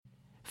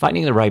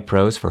Finding the right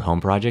pros for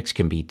home projects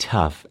can be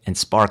tough and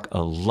spark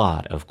a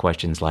lot of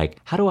questions like,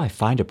 how do I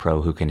find a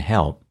pro who can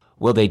help?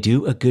 Will they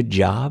do a good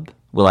job?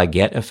 Will I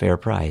get a fair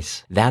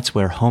price? That's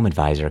where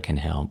HomeAdvisor can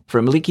help.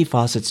 From leaky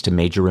faucets to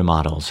major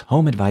remodels,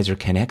 HomeAdvisor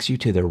connects you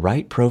to the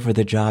right pro for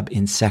the job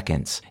in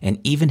seconds and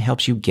even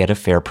helps you get a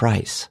fair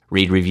price.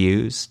 Read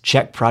reviews,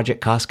 check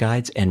project cost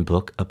guides, and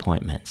book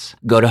appointments.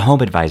 Go to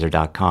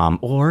HomeAdvisor.com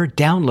or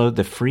download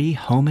the free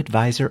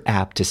HomeAdvisor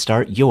app to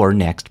start your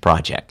next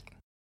project.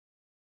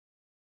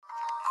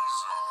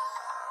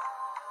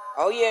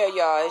 Oh yeah,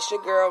 y'all, it's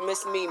your girl,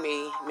 Miss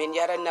Mimi,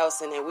 Minyetta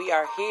Nelson, and we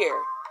are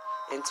here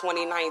in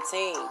 2019,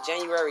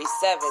 January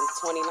 7th,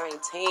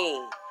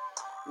 2019.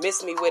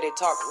 Miss Me With It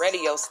Talk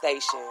radio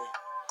station.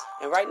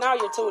 And right now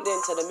you're tuned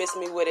into the Miss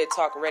Me With It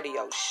Talk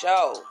radio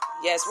show.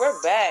 Yes, we're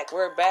back,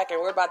 and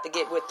we're about to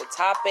get with the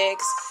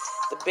topics,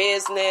 the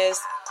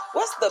business.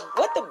 What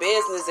the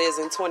business is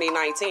in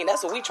 2019,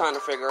 that's what we trying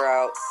to figure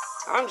out.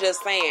 I'm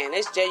just saying,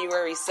 it's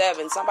January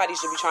 7th. Somebody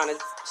should be trying to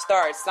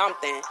start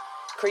something,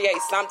 create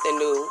something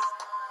new.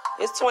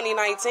 It's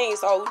 2019,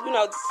 so,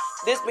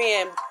 this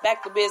being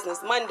Back to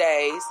Business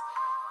Mondays,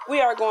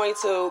 we are going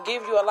to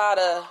give you a lot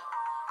of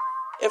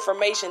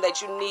information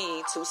that you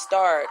need to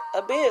start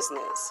a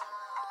business.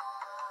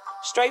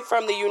 Straight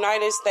from the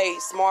United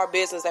States Small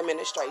Business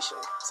Administration.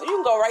 So you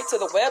can go right to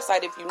the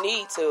website if you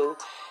need to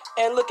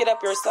and look it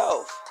up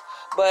yourself.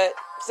 But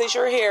since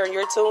you're here and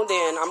you're tuned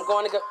in, I'm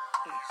going to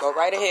go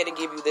right ahead and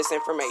give you this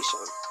information.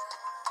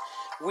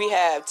 We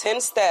have 10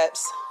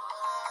 steps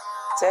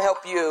to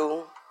help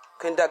you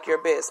conduct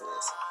your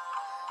business.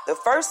 The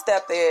first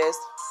step is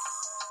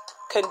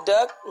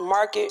conduct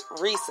market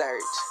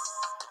research.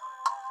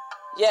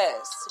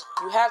 Yes,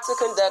 you have to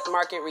conduct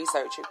market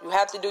research. You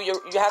have to do your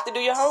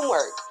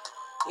homework.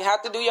 You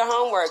have to do your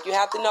homework. You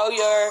have to know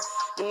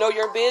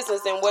your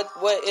business and what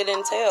it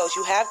entails.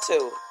 You have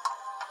to.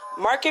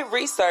 Market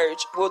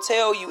research will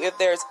tell you if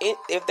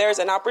there's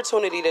an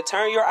opportunity to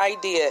turn your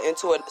idea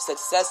into a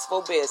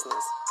successful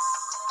business.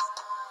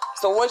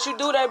 So once you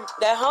do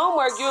that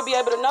homework, you'll be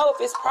able to know if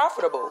it's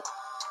profitable.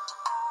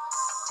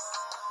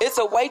 It's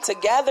a way to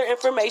gather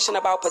information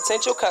about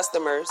potential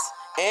customers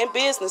and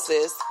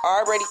businesses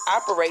already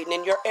operating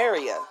in your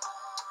area.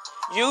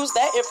 Use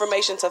that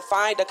information to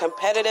find a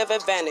competitive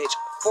advantage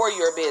for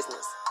your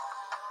business.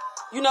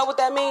 You know what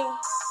that means?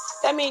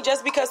 That means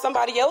just because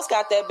somebody else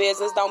got that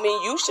business don't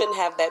mean you shouldn't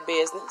have that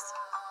business.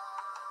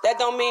 That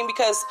don't mean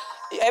because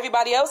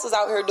everybody else is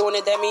out here doing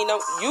it, that mean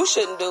you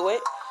shouldn't do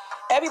it.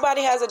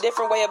 Everybody has a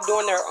different way of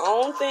doing their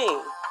own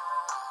thing.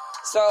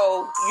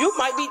 So you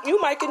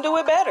might can do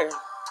it better.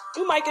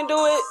 You might can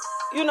do it,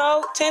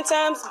 10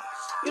 times,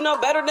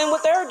 better than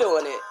what they're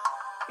doing it.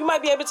 You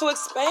might be able to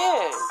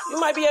expand. You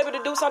might be able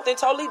to do something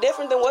totally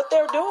different than what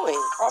they're doing.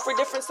 Offer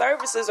different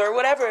services or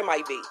whatever it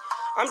might be.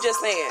 I'm just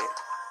saying,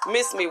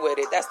 miss me with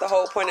it. That's the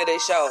whole point of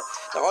this show.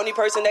 The only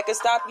person that can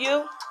stop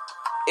you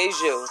is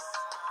you.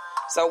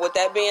 So with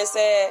that being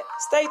said,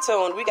 stay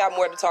tuned. We got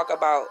more to talk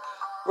about.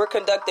 We're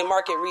conducting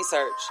market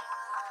research.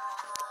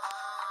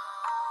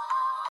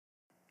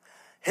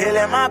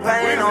 Healing my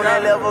pain on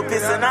that level,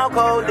 pissing out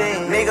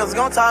codeine. Niggas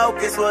gon'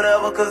 talk, it's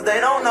whatever, cause they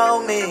don't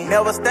know me.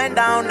 Never stand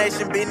down,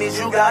 nation business,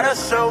 you gotta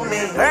show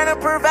me. Learn to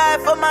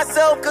provide for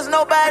myself, cause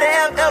nobody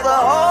have ever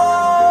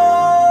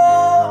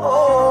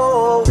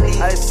hold me.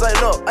 Hey, say,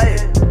 look, hey,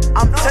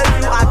 I'm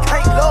telling you, I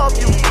can't love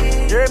you.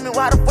 You hear me?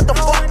 What the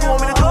fuck you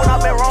want me to do when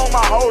I've been wrong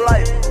my whole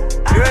life?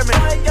 You hear me?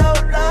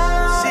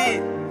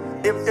 Shit.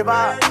 If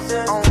I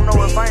don't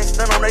know if I ain't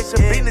stand on nation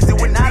business, it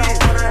wouldn't be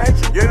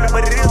it. You hear me?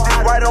 But it is this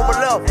right over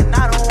left. You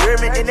hear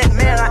me? In that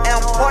man, I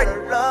am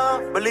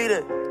important. Believe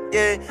it.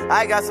 Yeah,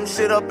 I got some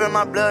shit up in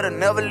my blood and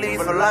never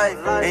leave for life.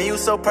 And you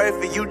so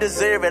perfect, you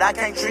deserve it. I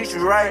can't treat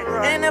you right.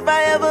 And if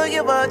I ever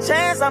give her a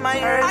chance, I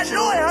might hurt you.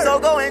 So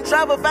go and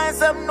travel, find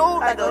something new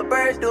like a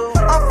bird do.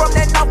 I'm from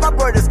that north, my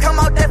brothers come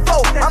out that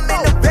folk. I'm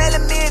in the valley,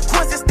 me and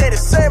Quincy steady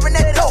serving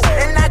that dope.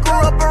 And I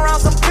grew up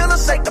around some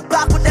killers, shake the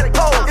block with that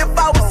pole. If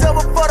I was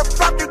ever for the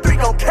flop, you three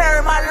gon'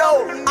 carry my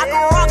load. I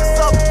can rock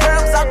some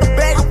grams out the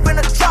bag, I'm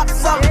finna drop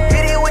some.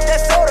 Hit it with that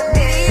soda,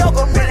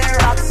 mediocre, million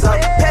rocks up.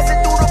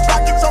 Passing through the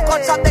pocket, choke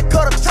on top that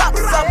cutter, drop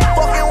something.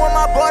 Fucking with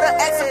my brother,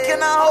 asking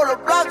can I hold a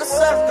block or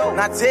something?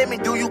 Now tell me,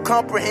 do you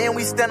comprehend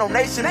we stand on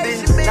nation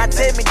business? Now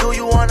tell me, do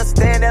you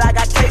understand that I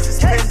got cases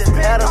pending?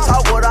 Had a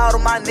talk with all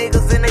of my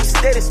niggas and they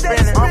steady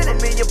spinning.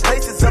 Unfamiliar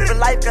places up in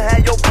life can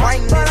have your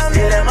brain missing.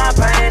 Feeling my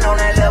pain on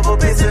that level,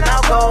 pissing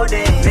out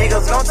codeine.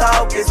 Niggas gon'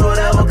 talk, it's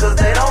whatever, cause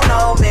they don't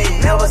know me.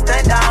 Never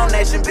stand down,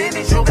 nation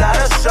business, you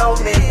gotta show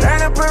me.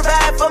 Learn to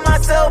provide for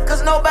myself,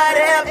 cause nobody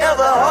have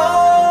ever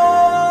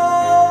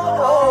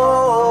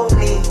hold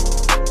me.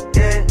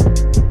 Yeah,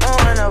 no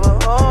one ever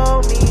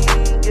hold me.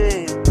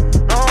 Yeah,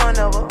 no one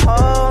ever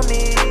hold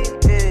me.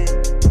 Yeah,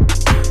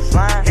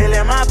 fine.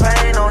 Healing my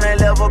pain on that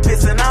level,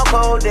 pissing out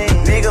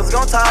codeine. Niggas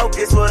gon' talk,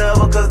 it's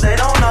whatever, cause they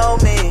don't know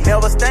me.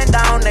 Never stand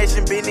down,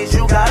 nation business,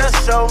 you gotta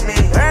show me.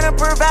 Learn to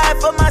provide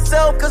for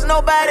myself, cause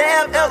nobody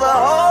have ever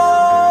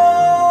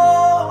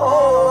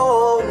hold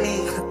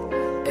me.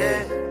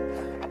 Yeah.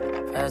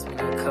 Pass me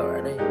the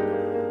card,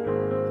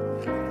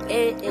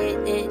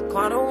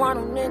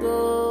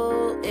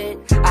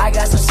 nigga. I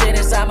got some shit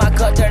inside my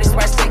cup, dirty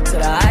Sprite, stick to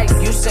the ice.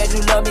 You said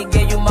you love me,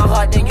 gave you my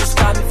heart, then you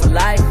scarred me for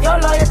life. Your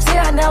loyalty,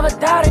 I never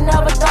doubted,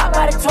 never thought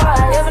about it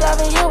twice. If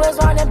loving you is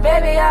wrong, then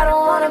baby, I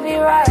don't wanna be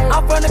right.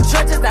 I'm from the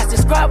trenches, that's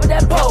described with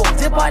that pole.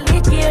 Dip our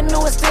leaky, a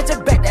new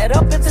extension, back that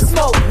up into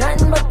smoke.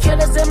 Nothing but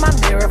killers in my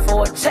mirror,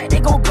 for a check they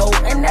gon' go,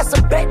 and that's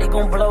a bet they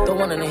gon' blow. Throw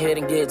one in the head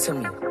and get it to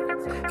me.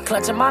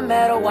 Clutching my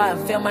metal while I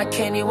fill my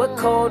candy with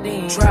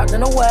codeine. Trapped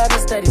in the weather,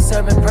 steady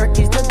serving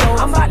perkies to dope.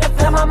 I'm about to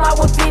fill my mouth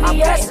with PBS. I'm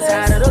getting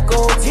tired of the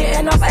gold.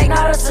 Getting up ain't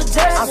not a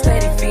suggestion. I'm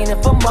steady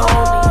feeding for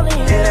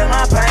molding. Feeling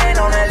my pain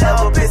on that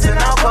level, pissing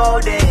out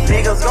codeine.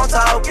 Niggas gon'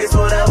 talk, it's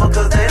whatever,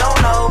 cause they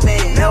don't know me.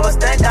 Never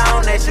stand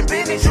down, nation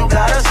business, you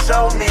gotta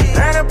show me.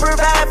 Learn to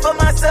provide for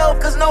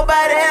myself, cause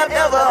nobody have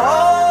ever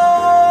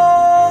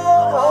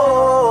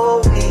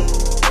hold me.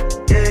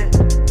 Yeah,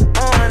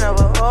 no one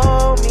ever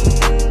hold me.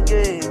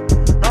 Yeah,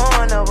 no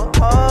one ever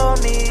hold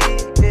me.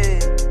 Yeah,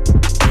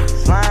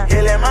 fine.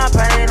 Healing my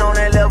pain on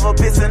that level,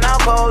 pissing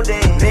out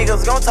codeine.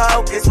 Niggas gon'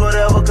 talk, it's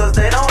whatever, cause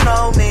they don't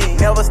know me.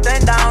 Never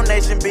stand down,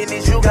 nation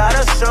business, you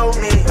gotta show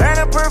me. Learn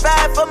to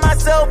provide for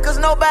myself, cause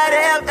nobody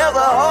have ever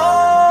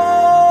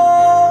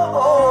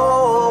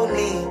hold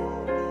me.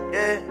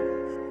 Yeah.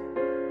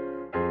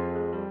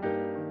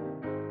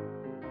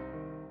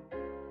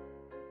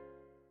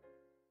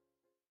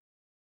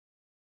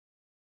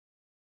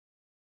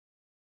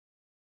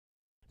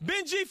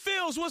 Benji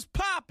Fields was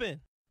popping.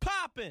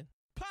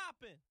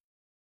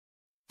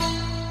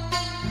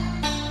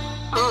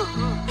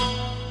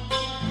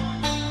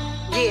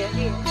 Yeah.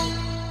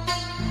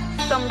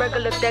 Some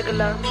regular,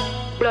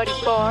 bloody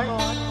bar.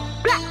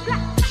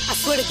 I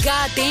swear to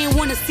God, they ain't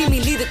wanna see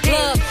me leave the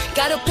club.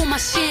 Got up on my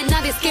shit,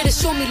 now they scared to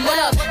show me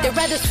love. They'd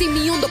rather see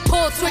me on the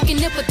pole, twerking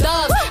it for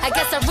dubs. I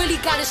guess I really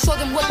gotta show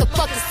them what the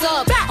fuck is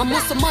up. I'm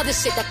on some other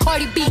shit, that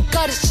Cardi B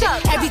gutter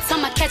shit. Every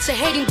time I catch a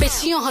hating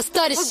bitch, she on her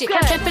stutter shit.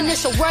 Can't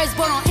finish her words,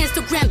 but on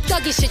Instagram,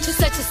 thugging shit. You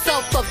set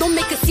yourself up, don't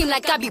make it seem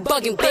like I be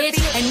bugging, bitch.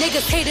 And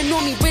niggas hating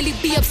on me, really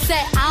be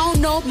upset. I don't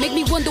know, make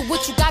me wonder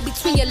what you got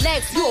between your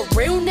legs. You a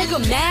real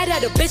nigga mad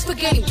at a bitch for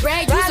getting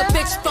brag? You's a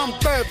bitch from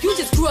birth, you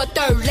just grew a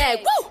third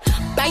leg. Woo!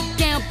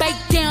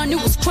 Bite down,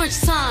 it was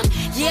crunch time.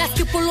 Yeah, I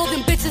skip all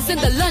them bitches in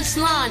the lunch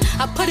line.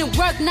 I put in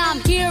work, now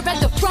I'm here at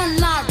the front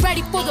line.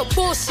 Ready for the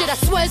bullshit, I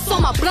swear it's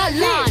on my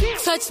bloodline.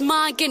 Touch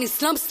mine, getting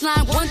slump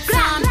slime one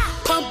time.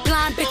 Pump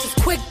blind, bitches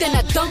quick, then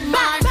I dump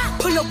mine.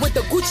 Pull up with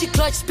the Gucci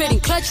clutch, spitting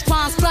clutch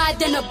rhymes. Fly,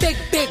 then a big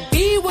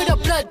B with a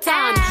blood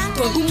time.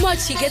 Don't do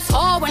much, he gets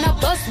hard when I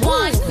bust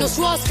wine. No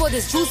straws for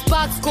this juice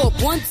box, go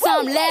up one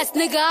time. Last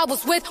nigga I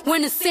was with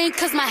went insane,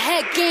 cause my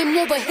head game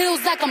over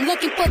hills like I'm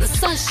looking for the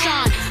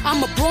sunshine.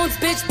 I'm a bronze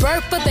bitch,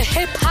 bird for the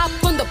hip-hop.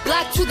 From the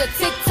block to the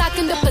TikTok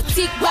and the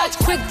petite watch.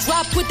 Quick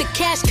drop with the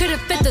cash, couldn't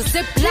fit the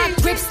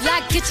ziplock. Grips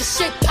lock, get your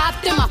shit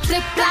popped in my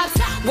flip-flops.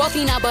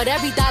 Wealthy now, but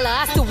every dollar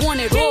I still want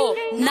it all.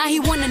 Now he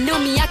wanna know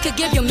me, I could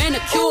give you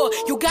manicure.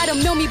 You gotta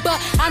mail me, but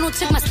I don't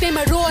check my spam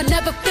at all.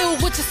 Never feel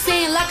what you're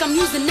saying like I'm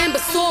using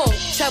imbecile.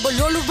 Travel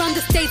all around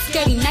the states,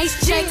 getting nice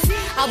checks.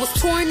 I was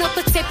touring up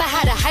a tape, I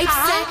had a hype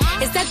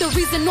set. Is that the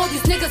reason all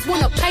these niggas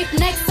wanna pipe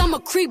next? I'm a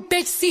creep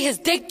bitch, see his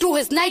dick through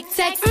his night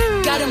text.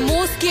 Got him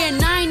more scared,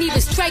 and I ain't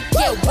even strike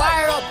yet.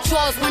 Wire up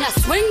jaws when I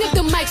swing if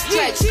the mic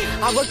stretch.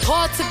 I worked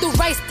hard, took the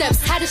right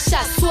steps, had a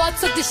shot, so I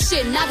took this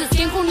shit. Now this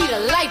game gon' need a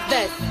life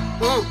vest.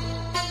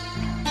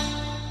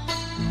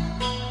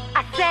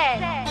 I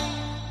said.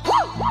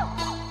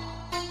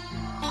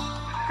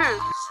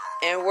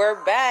 And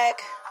we're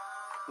back.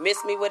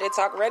 Miss Me With It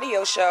Talk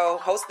radio show,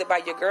 hosted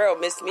by your girl,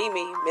 Miss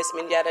Mimi, Miss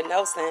Minyetta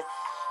Nelson.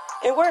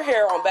 And we're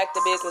here on Back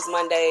to Business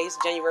Mondays,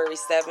 January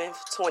 7th,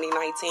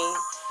 2019.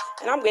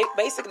 And I'm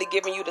basically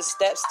giving you the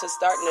steps to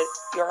starting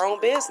your own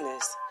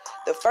business.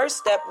 The first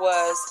step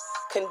was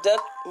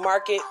conduct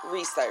market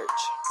research.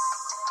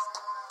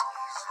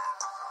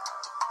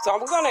 So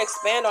I'm going to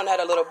expand on that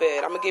a little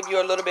bit. I'm going to give you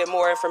a little bit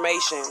more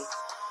information.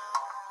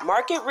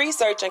 Market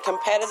research and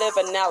competitive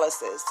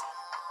analysis.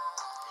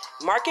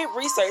 Market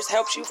research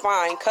helps you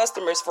find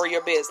customers for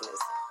your business.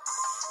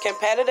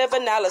 Competitive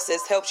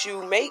analysis helps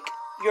you make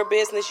your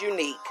business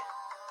unique.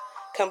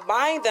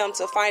 Combine them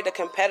to find a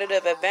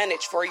competitive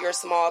advantage for your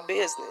small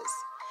business.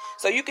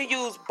 So you can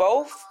use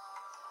both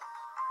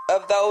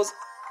of those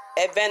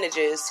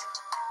advantages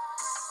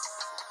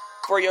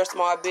for your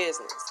small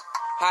business.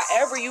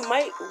 However you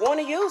might want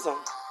to use them.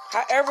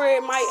 However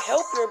it might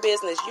help your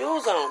business,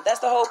 use them. That's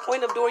the whole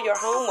point of doing your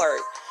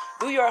homework.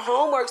 Do your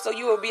homework so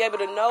you will be able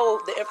to know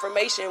the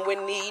information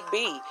when need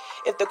be.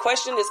 If the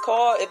question is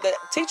called, if the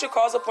teacher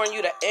calls upon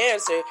you to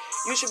answer,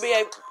 you should be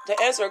able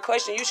to answer a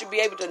question. You should be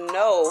able to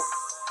know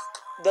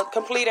the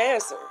complete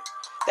answer.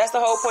 That's the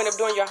whole point of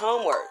doing your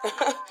homework.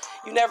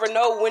 You never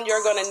know when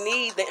you're going to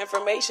need the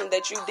information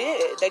that you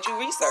did, that you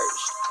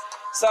researched.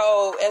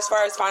 So as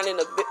far as finding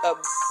the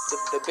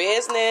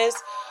business,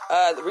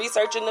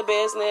 researching the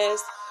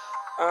business,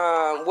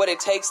 what it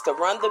takes to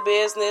run the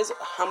business,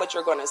 how much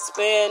you're going to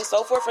spend,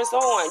 so forth and so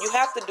on. You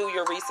have to do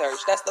your research.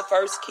 That's the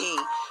first key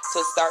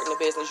to starting a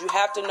business. You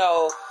have to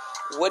know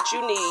what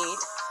you need,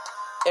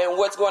 and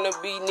what's going to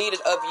be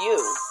needed of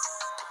you.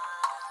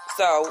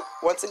 So,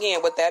 once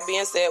again, with that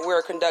being said,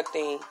 we're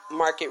conducting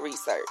market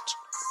research.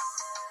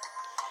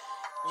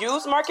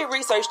 Use market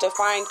research to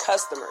find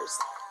customers.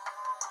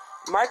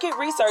 Market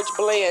research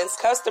blends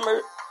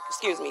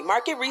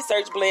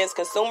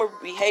consumer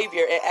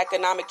behavior and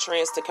economic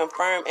trends to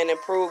confirm and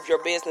improve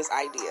your business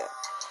idea.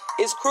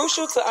 It's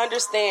crucial to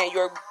understand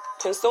your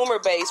consumer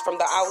base from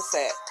the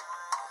outset.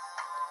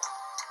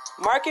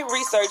 Market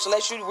research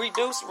lets you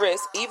reduce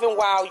risk even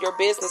while your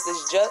business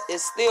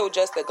is still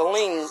just a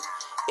gleam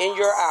in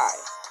your eye.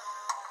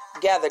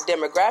 Gathering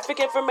demographic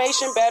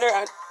information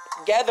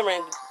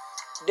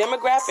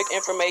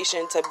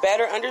to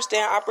better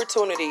understand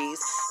opportunities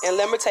and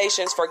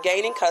limitations for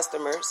gaining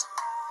customers.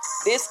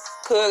 This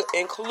could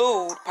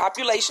include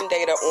population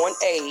data on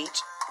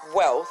age,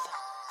 wealth,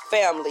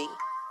 family,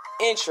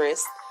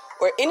 interests,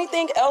 or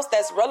anything else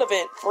that's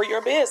relevant for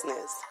your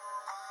business.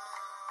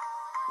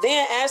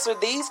 Then answer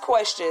these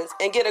questions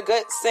and get a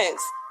good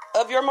sense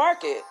of your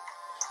market.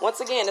 Once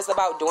again, it's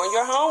about doing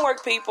your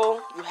homework,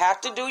 people. You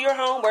have to do your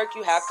homework.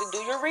 You have to do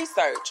your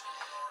research.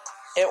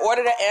 In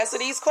order to answer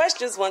these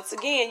questions, once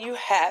again, you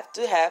have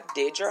to have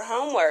did your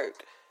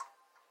homework.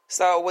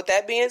 So with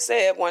that being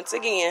said, once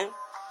again,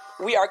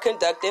 we are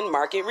conducting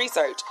market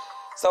research.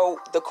 So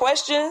the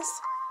questions,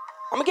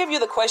 I'm going to give you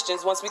the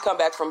questions once we come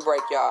back from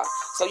break, y'all.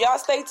 So y'all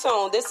stay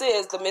tuned. This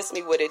is the Miss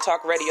Me With It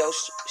Talk Radio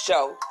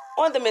show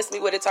on the Miss Me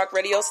With It Talk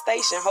Radio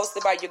station,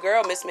 hosted by your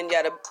girl, Miss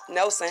Minyetta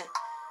Nelson,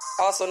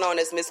 also known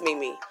as Miss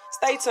Mimi.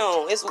 Stay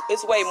tuned.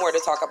 It's way more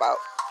to talk about.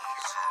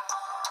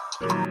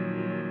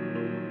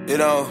 You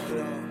know,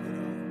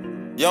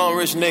 young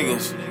rich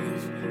niggas.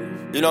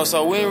 You know,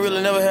 so we ain't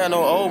really never had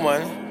no old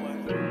money.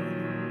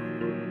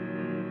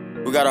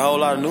 We got a whole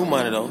lot of new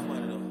money though.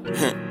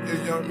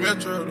 If young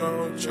Metro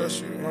don't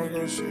trust you, I'm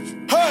gonna shoot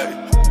you.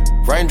 Hey!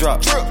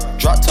 Raindrop,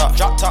 drop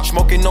top,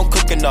 smoking on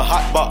cooking the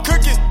hot pot.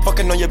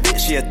 Fucking on your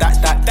bitch, yeah,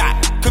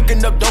 that.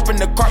 Cooking up dope in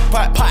the crock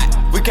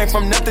pot. We came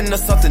from nothing to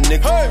something,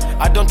 nigga. Hey.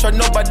 I don't try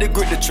nobody,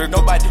 grip the trick.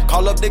 Nobody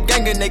call up the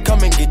gang and they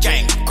come and get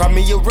gang. Cry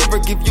me a river,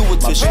 give you a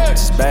tissue. My bitch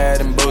is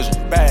bad and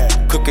bullshit.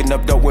 Bad. Cooking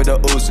up dope with a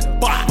Uzi.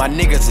 My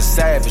niggas is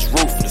savage,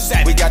 ruthless.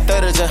 We got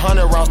 30s and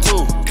 100 rounds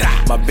too.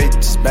 My bitch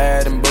is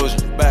bad and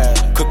bullshit.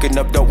 Bad. Cooking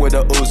up dope with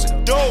a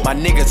Uzi. My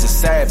niggas is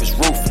savage,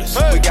 ruthless.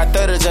 We got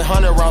 30s and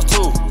 100 rounds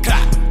too.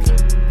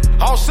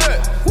 All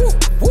set. Woo,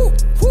 woo,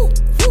 woo,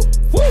 woo,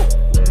 woo.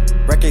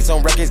 Records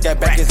on records, got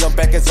backers on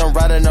backers. I'm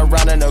riding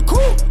around in a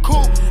cool.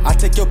 I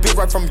take your bitch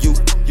right from you.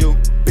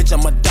 Bitch,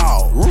 I'm a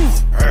dog.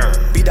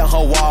 Roof. Beat down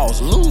her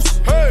walls, loose.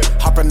 Hey.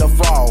 Hop in the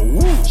fall.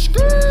 Woo.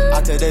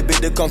 I tell that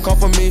bitch to come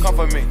for me.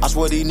 I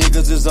swear these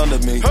niggas is under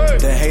me. Hey.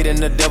 The hate and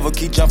the devil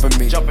keep jumping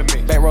me.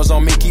 Back rows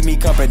on me, keep me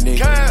company.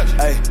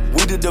 Hey,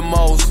 we did the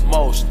most.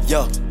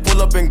 Yeah.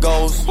 Pull up and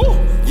goes. Woo.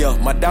 Yeah,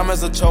 my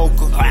diamonds a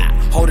choker.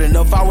 Holding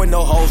up, I with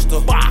no holster.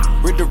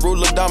 Read the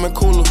ruler, diamond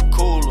cooler.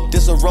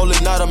 This a roller,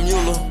 not a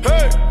mule.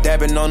 Hey.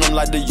 Dabbing on them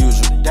like the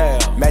usual.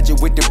 Damn.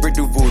 Magic with the brick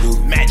do voodoo.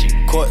 Magic.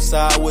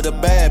 Courtside with a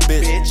bad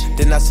bitch.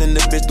 Then I send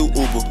the bitch through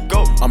Uber.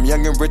 Go. I'm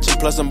young and rich and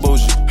plus I'm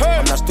bougie. Hey.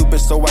 I'm not stupid,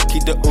 so I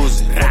keep the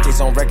Uzi. Records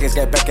on records,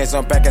 got backers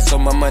on backers, so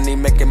my money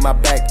making my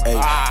back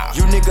ache.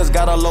 You niggas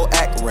got a low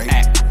act rate.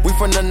 We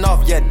from the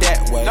north, yeah,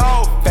 that way.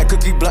 No. Fat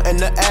cookie blunt in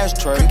the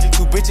ashtray.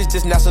 Two bitches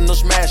just national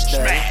smash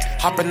day.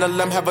 Hop in the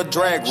limb, have a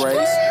drag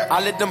race.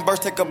 I let them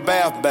birds take a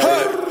bath,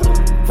 babe.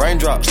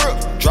 Raindrop,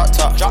 drop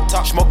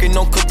top, smoking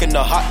on cooking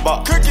the hot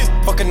pot.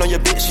 Fucking on your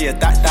bitch, yeah,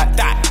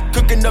 that.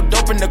 Cooking up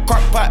dope in the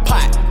crock pot.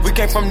 We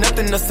came from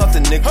nothing to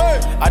something, nigga.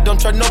 Hey. I don't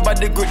try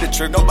nobody, grip the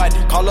trick. Nobody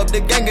call up the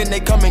gang and they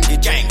come and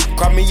get gang.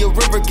 Cry me a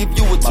river, give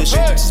you a tissue.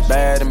 My bitch is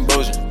bad and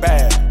bullshit.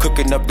 Bad.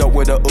 Cooking up dope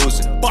with a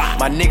Uzi.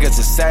 My niggas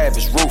is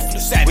savage,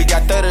 ruthless. We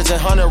got 30s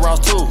and 100 rounds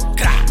too.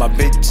 My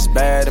bitch is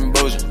bad and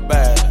bullshit.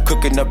 Bad.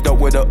 Cooking up dope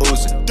with a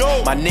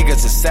Uzi. My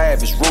niggas is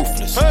savage,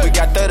 ruthless. We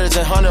got 30s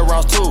and 100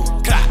 rounds too.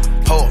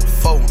 Hold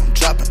phone,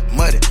 dropping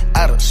muddy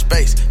out of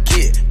space.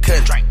 Kid,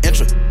 cut,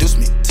 introduce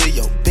me to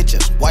your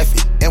bitch's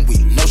wifey, and we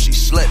know she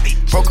slutty.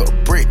 Broke a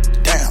brick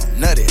down,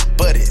 nutty,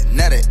 buddy.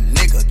 Now that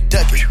nigga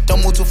ducky.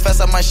 Don't move too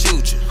fast, I might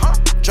shoot you.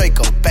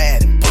 Draco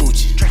bad and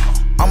bougie.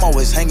 I'm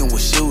always hanging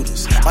with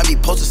shooters. Might be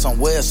posted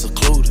somewhere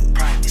secluded.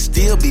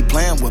 Still be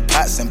playing with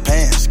pots and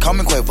pans. Call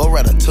me Quavo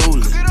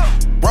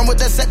Ratatouille. Run with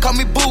that set, call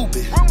me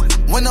Booby.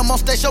 When I'm on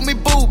stage, show me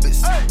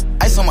boobies.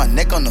 Ice on my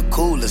neck on the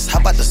coolest. How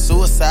about the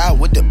suicide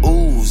with the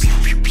ooze?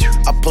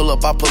 I pull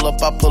up, I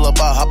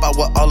hop out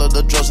with all of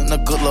the drugs and the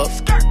good luck.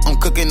 I'm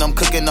cooking,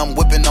 I'm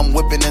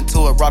whipping into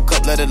a rock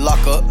up, let it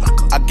lock up.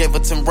 I gave her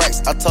 10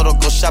 racks, I told her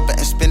go shopping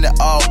and spend it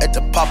all at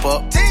the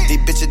pop-up. These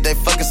bitches, they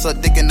fucking so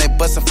dick and they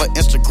bustin' for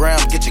Instagram,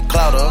 get your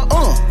clout up.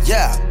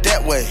 Yeah,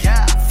 that way.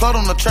 Float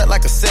on the track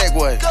like a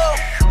Segway.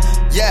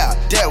 Yeah,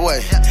 that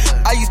way.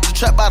 I used to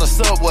trap by the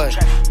subway.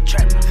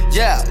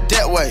 Yeah,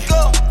 that way.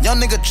 Young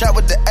nigga trap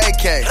with the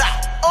AK.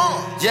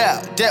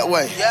 Yeah, that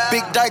way.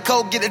 Big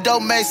Dyco, get it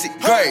dope, Macy.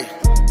 Great.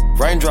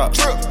 Raindrop,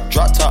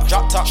 drop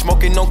top,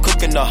 smoking on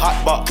cooking the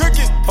hot pot.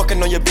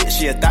 Fucking on your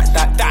bitch, yeah,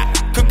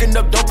 that. Cooking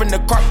up dope in the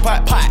crock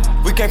pot.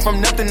 We came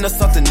from nothing to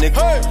something,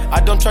 nigga. I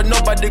don't trust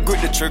nobody,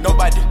 grip the trigger.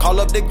 Nobody call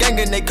up the gang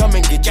and they come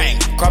and get gang.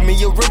 Cry me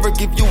a river,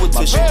 give you a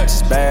tissue. My bitch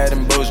is bad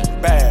and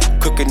bullshit. Bad.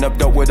 Cooking up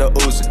dope with a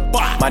Uzi.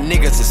 My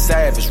niggas is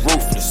savage,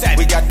 ruthless.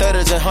 We got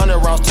 30s and 100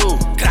 rounds too.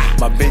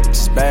 My bitch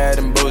is bad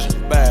and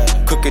bullshit.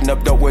 Bad. Cooking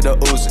up dope with a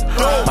Uzi.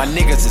 My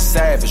niggas is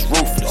savage,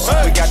 ruthless.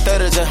 We got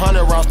 30s and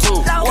 100 rounds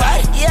too.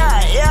 Yeah.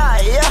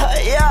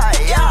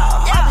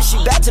 She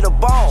back to the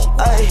bone.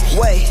 Ay,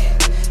 wait.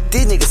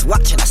 These niggas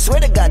watching, I swear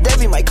to God, they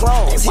be my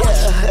clones.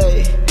 Yeah,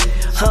 hey,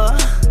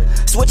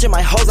 switching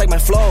my hoes like my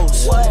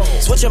flows.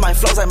 Switching my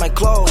flows like my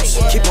clothes.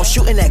 Keep on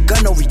shooting that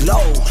gun, no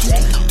reload.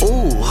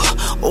 Ooh,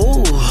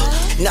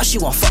 now she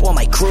won't fuck with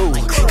my crew.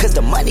 Cause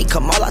the money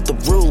come all out the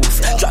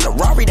roof. Drive the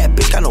Rari, that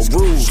bitch got no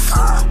roof.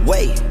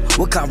 Wait,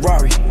 what kind of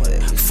Rari?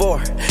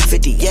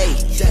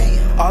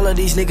 458. All of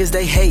these niggas,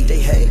 they hate.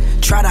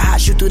 Try to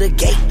hide you through the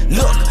gate.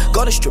 Look,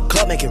 go to strip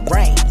club, make it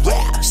rain.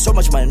 Yeah, so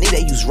much money,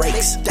 they use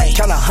rakes.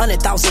 Count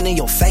 100,000 in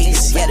your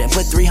face. Yeah, then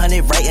put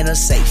 300 right in a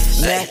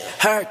safe. Met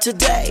her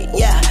today.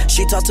 Yeah,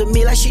 she talked to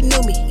me like she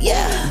knew me.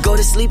 Yeah, go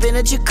to sleep in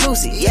a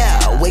jacuzzi.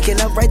 Yeah,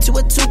 waking up right to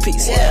a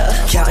two-piece.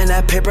 Yeah, counting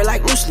that paper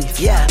like loose leaf.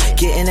 Yeah,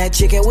 getting that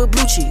chicken with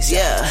blue cheese.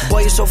 Yeah,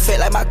 boy, you so fat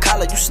like my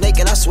collar. You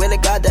snaking, I swear to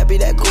God, that be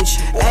that Gucci.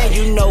 And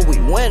you know we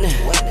winning.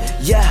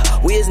 Yeah,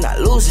 we is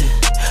not losing.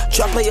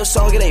 Try play your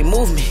song, it ain't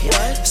move me.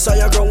 Saw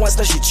your girl once,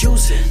 now she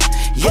choosing.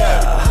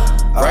 Yeah.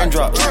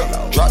 Raindrop,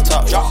 drop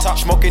top,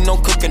 smoking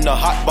on cooking the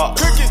hot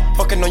box.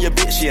 Fucking on your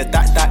bitch, yeah,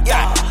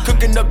 that.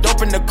 Cooking up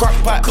dope in the crock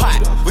pot.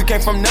 We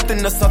came from nothing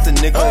to something,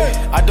 nigga.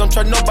 I don't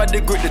trust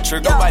nobody, grip the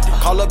trigger. Nobody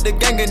call up the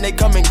gang and they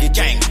come and get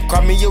gang.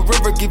 Cry me a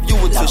river, give you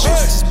a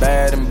tissue.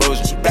 Bad and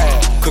bullshit.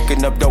 Bad.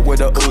 Cooking up dope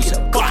with a Uzi.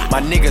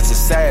 My niggas is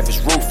savage,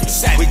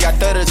 ruthless. We got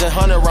 30s and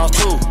 100 rounds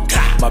too.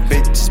 My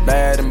bitch is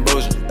bad and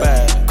bullshit.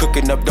 Bad.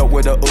 Cooking up dope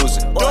with a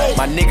Uzi.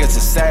 My niggas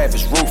is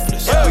savage,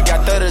 ruthless. We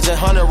got 30s and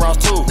 100 rounds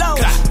too.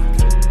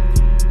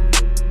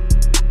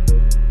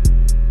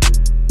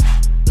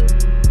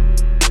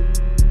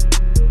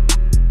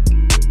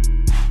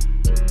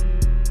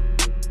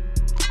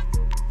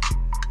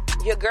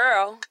 Your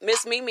girl,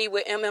 Miss Mimi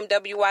with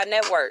MMWI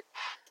Network.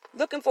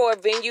 Looking for a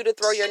venue to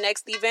throw your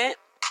next event?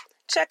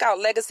 Check out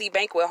Legacy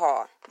Banquet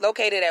Hall,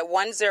 located at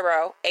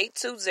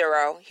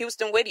 10820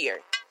 Houston Whittier,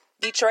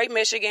 Detroit,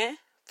 Michigan,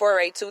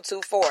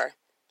 48224.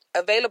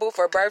 Available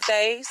for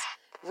birthdays,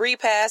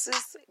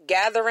 repasses,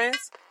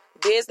 gatherings,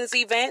 business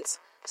events,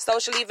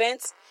 social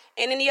events,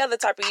 and any other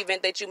type of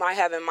event that you might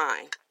have in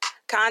mind.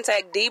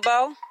 Contact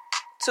Debo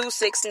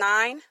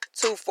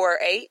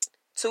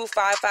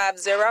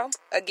 269-248-2550.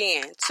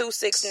 Again,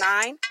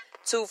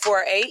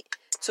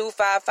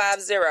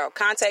 269-248-2550.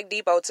 Contact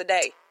Debo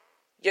today.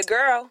 Your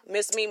girl,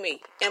 Miss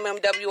Mimi,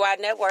 MMWI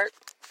Network.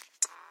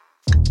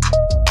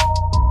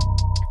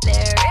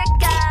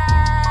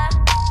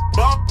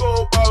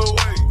 Bongo, by the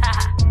way.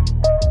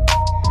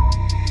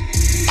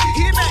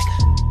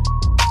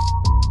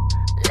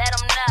 Let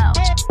them know.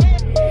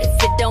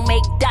 If it don't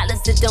make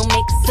dollars, it don't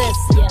make sense.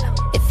 Yeah.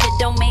 If it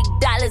don't make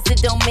dollars,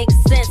 it don't make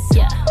sense.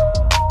 Yeah.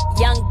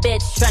 Young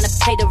bitch tryna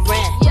pay the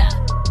rent. Yeah.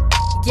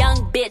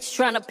 Young bitch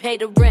tryna pay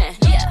the rent.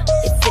 Yeah.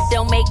 If it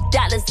don't make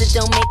dollars, it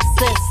don't make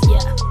sense.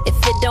 Yeah.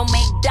 If it don't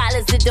make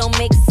dollars, it don't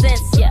make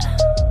sense. Yeah.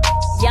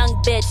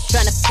 Young bitch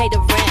tryna pay the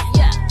rent.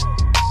 Yeah.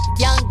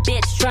 Young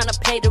bitch tryna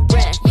pay the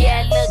rent.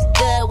 Yeah, it look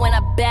good when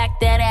I back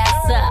that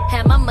ass up.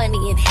 Have my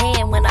money in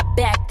hand when I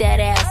back that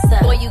ass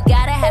up. Boy, you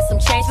gotta have some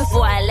change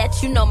before I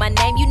let you know my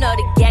name. You know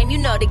the game, you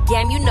know the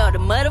game, you know the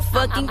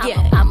motherfucking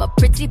game. I'm a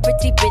pretty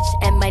bitch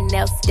and my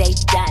nails stay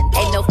done.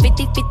 Ain't no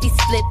 50-50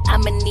 split,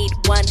 I'ma need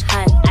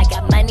 100. I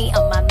got money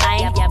on my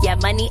mind, yeah,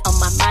 money on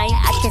my mind.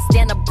 I can't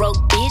stand a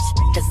broke bitch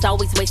that's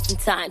always wasting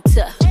time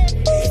too.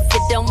 If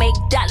it don't make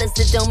dollars,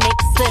 it don't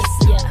make sense.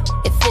 Yeah.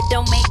 If it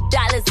don't make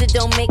dollars, it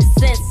don't make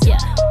sense. Yeah.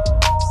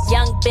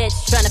 Young bitch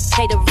tryna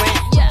pay the rent.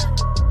 Yeah.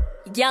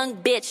 Young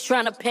bitch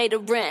tryna pay the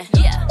rent.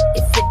 Yeah.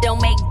 If it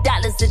don't make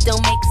dollars, it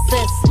don't make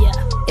sense. Yeah.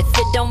 If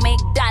it don't make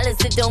dollars,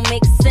 it don't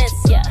make sense.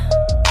 Yeah.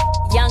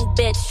 Young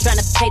bitch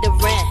tryna pay the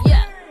rent.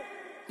 Yeah.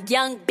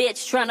 Young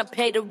bitch tryna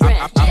pay the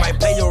rent. I might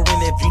pay your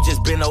rent if you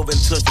just bend over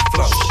and touch the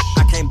floor.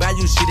 I can't buy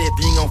you shit if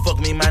you ain't gon' fuck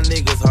me, my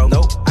niggas, ho.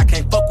 Nope. I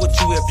can't fuck with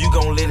you if you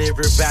gon' let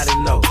everybody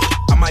know.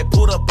 I might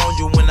pull up on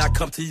you when I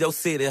come to your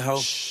city, ho.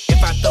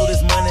 If I throw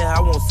this money, I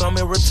want some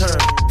in return.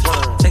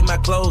 Take my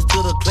clothes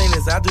to the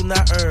cleaners, I do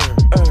not earn.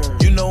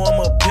 You know I'm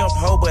a pimp,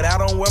 ho, but I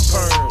don't wear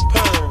perm.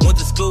 Went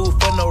to school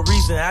for no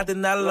reason, I did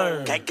not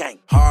learn. Gang.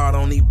 Hard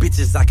on these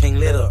bitches, I can't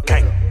let up.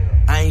 Gang.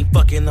 I ain't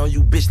fucking on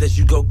you, bitch, let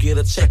you go get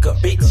a checkup.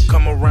 Bitch,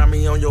 come around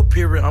me on your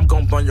period, I'm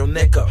gon' burn your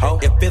neck up. Ho.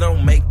 If it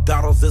don't make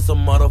dollars, it's a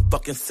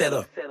motherfucking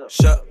setup.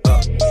 Shut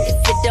up.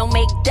 If it don't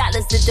make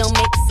dollars, it don't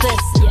make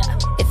sense. Yeah.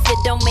 If it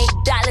don't make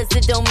dollars,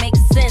 it don't make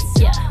sense.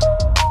 Yeah.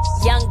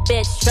 Young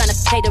bitch tryna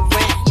pay the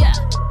rent. Yeah.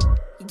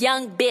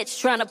 Young bitch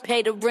tryna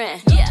pay the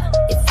rent. Yeah.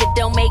 If it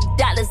don't make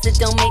dollars, it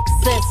don't make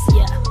sense.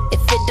 Yeah.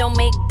 If it don't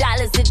make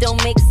dollars, it don't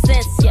make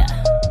sense. Yeah.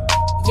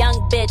 Young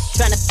bitch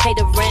tryna pay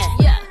the rent.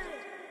 Yeah.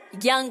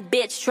 Young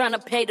bitch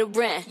tryna pay the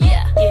rent.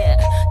 Yeah.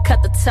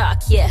 Cut the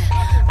talk, yeah.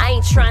 I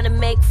ain't tryna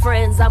make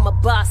friends, I'm a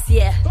boss,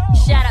 yeah.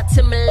 Shout out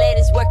to my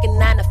ladies working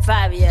 9 to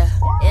 5, yeah.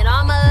 And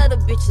all my other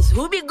bitches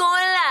who be going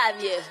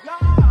live, yeah.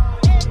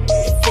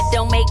 If it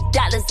don't make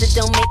dollars, it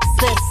don't make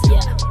sense,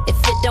 yeah. If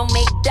it don't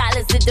make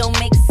dollars, it don't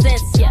make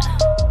sense, yeah.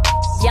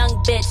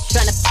 Young bitch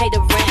tryna pay the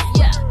rent,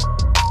 yeah.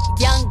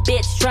 Young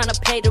bitch tryna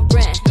pay the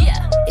rent,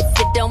 yeah. If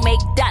it don't make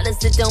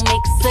dollars, it don't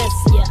make sense,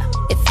 yeah.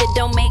 If it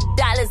don't make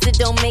dollars, it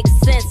don't make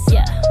sense,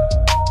 yeah.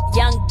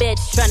 Young bitch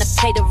tryna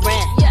pay the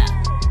rent, yeah.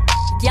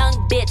 Young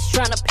bitch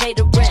tryna pay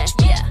the rent,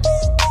 yeah.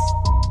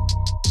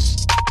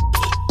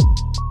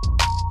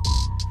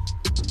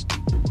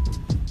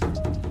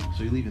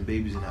 So you leaving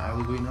babies in the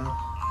alleyway now?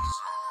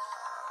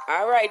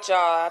 All right,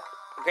 y'all.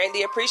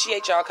 Greatly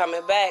appreciate y'all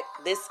coming back.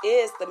 This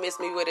is the Miss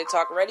Me With It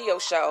Talk radio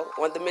show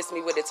on the Miss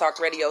Me With It Talk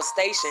radio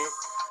station,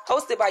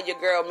 hosted by your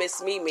girl,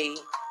 Miss Mimi,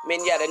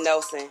 Minyetta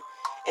Nelson.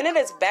 And it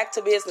is Back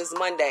to Business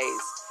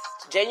Mondays,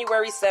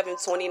 January 7,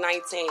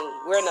 2019.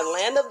 We're in the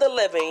land of the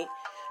living,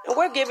 and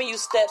we're giving you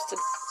steps to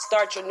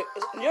start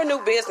your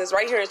new business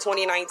right here in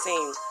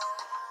 2019.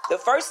 The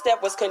first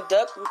step was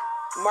conduct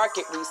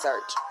market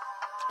research.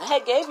 I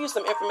had gave you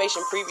some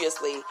information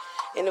previously,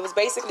 and it was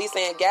basically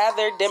saying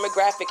gather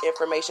demographic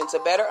information to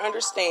better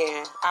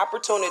understand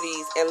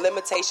opportunities and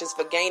limitations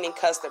for gaining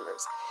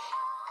customers.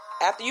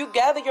 After you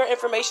gather your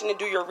information and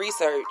do your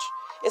research,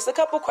 it's a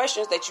couple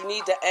questions that you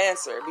need to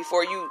answer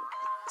before you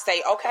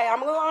say, okay,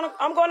 I'm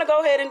going to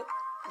go ahead and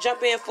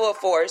jump in full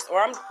force,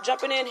 or I'm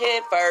jumping in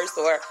head first,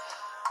 or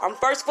I'm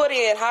first foot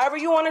in, however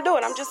you want to do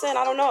it. I'm just saying,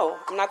 I don't know.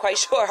 I'm not quite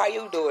sure how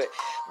you do it.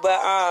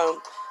 But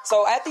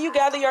so after you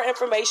gather your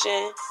information,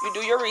 you do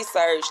your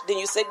research, then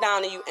you sit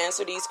down and you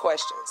answer these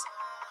questions.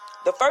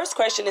 The first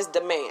question is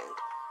demand.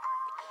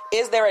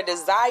 Is there a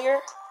desire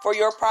for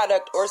your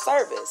product or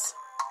service?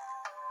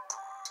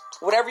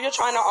 Whatever you're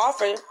trying to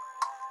offer,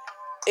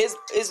 is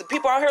the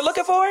people out here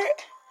looking for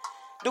it?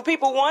 Do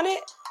people want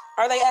it?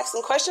 Are they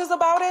asking questions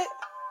about it?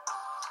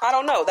 I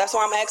don't know. That's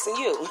why I'm asking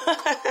you.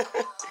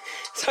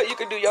 So you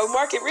can do your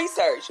market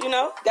research,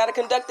 Got to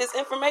conduct this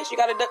information. You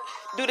got to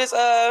do this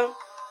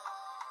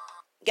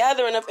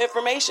gathering of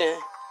information.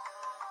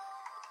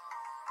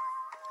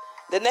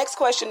 The next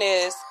question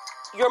is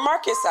your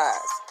market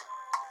size.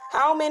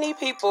 How many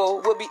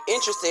people would be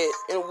interested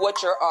in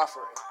what you're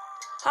offering?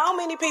 How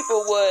many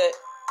people would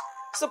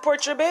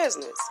support your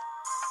business?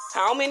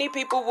 How many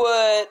people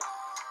would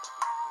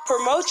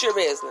promote your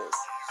business?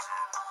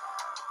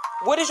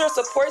 What is your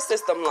support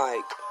system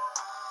like?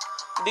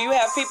 Do you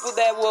have people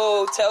that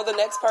will tell the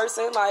next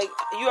person, like,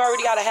 you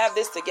already got to have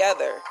this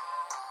together?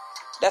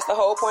 That's the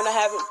whole point of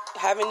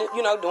having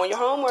doing your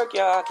homework,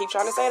 y'all. I keep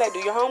trying to say that. Do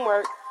your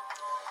homework.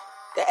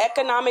 The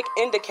economic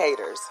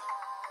indicators.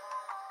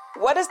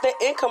 What is the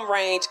income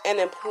range and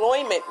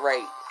employment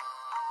rate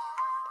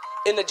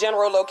in the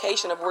general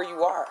location of where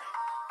you are?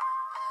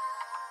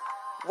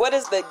 What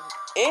is the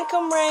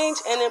income range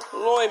and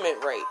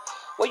employment rate?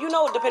 Well,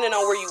 depending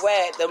on where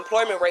you at, the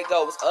employment rate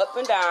goes up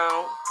and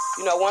down.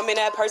 1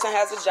 minute a person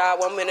has a job,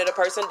 1 minute a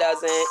person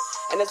doesn't.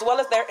 And as well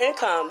as their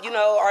income,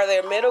 are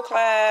they middle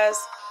class?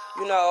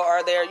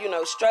 Are they,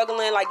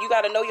 struggling? Like, you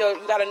got to know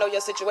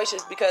your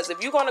situations, because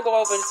if you're going to go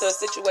over into a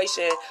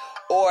situation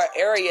or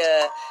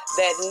area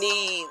that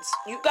needs,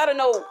 you got to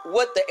know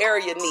what the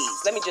area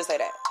needs. Let me just say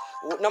that.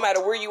 No matter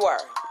where you are,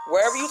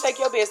 wherever you take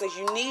your business,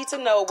 you need to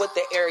know what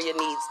the area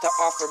needs to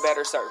offer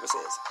better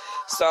services.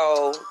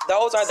 So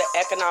those are the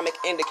economic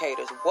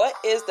indicators. What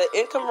is the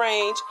income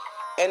range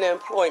and the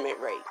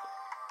employment rate?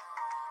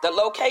 The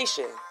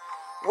location.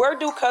 Where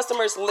do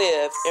customers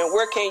live, and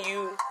where can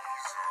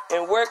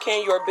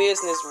your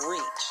business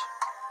reach?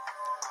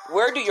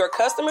 Where do your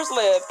customers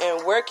live,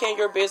 and where can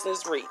your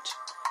business reach?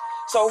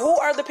 So who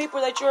are the people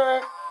that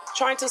you're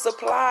trying to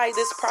supply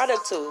this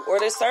product to or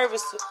this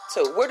service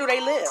to? Where do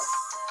they live?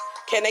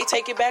 Can they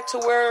take it back to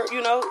where,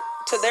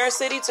 to their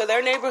city, to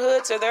their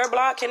neighborhood, to their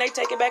block? Can they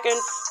take it back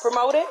and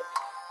promote it?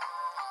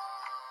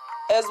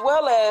 As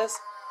well as,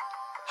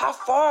 how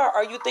far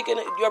are you thinking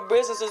your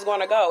business is going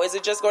to go? Is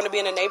it just going to be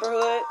in a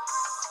neighborhood?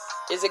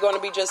 Is it going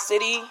to be just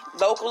city,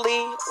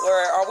 locally? Or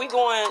are we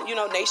going,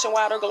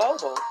 nationwide or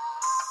global?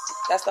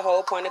 That's the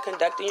whole point of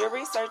conducting your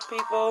research,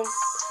 people.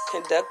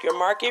 Conduct your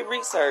market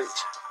research.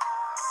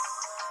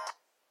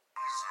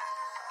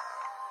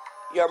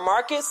 Your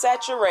market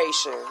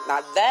saturation.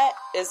 Now that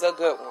is a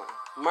good one.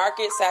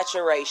 Market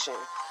saturation.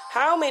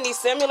 How many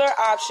similar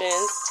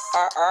options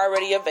are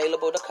already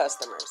available to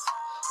customers?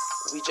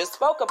 We just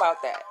spoke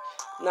about that.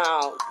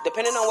 Now,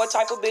 depending on what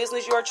type of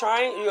business you're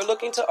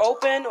looking to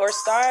open or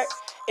start,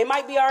 it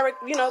might be already,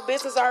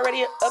 business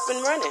already up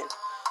and running.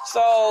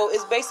 So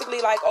it's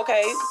basically like,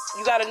 okay,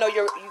 you got to know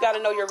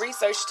your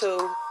research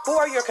to who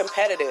are your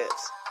competitors?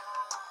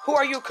 Who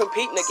are you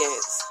competing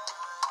against?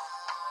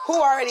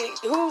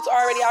 Who's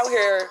already out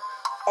here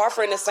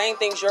offering the same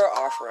things you're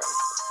offering?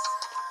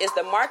 Is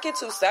the market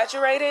too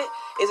saturated?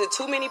 Is it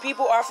too many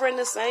people offering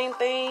the same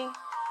thing?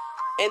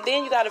 And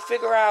then you got to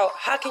figure out,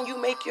 how can you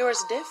make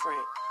yours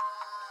different?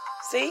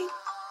 See?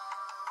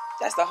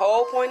 That's the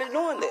whole point of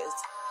doing this.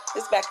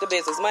 It's Back to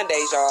Business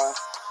Mondays, y'all.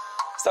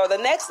 So the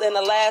next and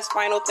the last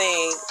final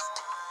thing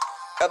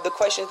of the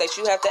questions that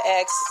you have to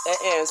ask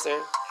and answer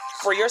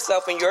for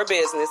yourself and your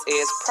business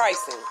is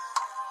pricing.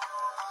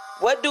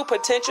 What do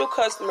potential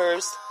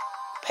customers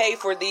pay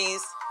for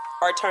these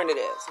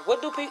alternatives?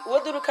 What do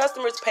the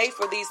customers pay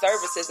for these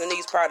services and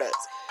these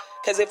products?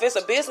 Because if it's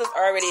a business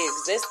already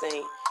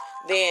existing,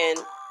 then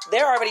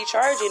they're already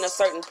charging a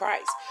certain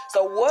price.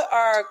 So what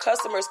are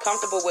customers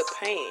comfortable with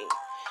paying?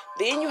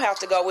 Then you have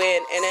to go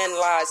in and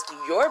analyze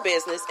your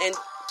business and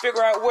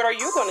figure out what are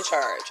you going to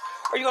charge.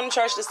 Are you going to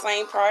charge the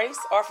same price,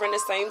 offering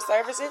the same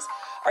services?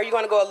 Are you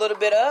going to go a little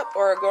bit up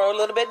or go a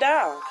little bit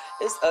down?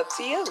 It's up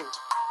to you.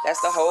 That's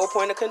the whole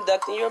point of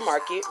conducting your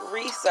market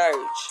research.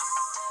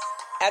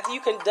 After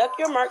you conduct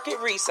your market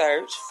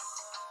research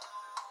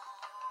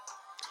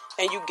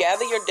and you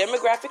gather your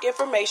demographic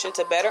information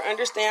to better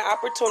understand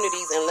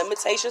opportunities and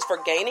limitations for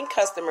gaining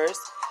customers,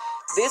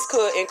 this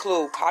could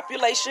include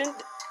population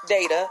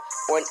data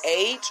on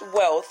age,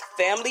 wealth,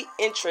 family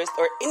interest,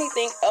 or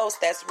anything else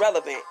that's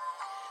relevant.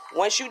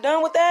 Once you're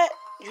done with that,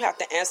 you have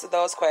to answer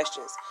those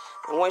questions.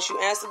 And once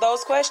you answer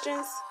those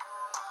questions,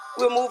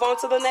 we'll move on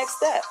to the next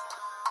step.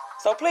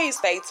 So please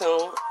stay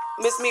tuned.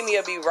 Miss Mimi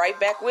will be right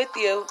back with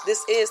you.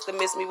 This is the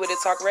Miss Me With It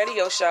Talk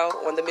radio show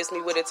on the Miss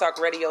Me With It Talk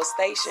radio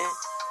station.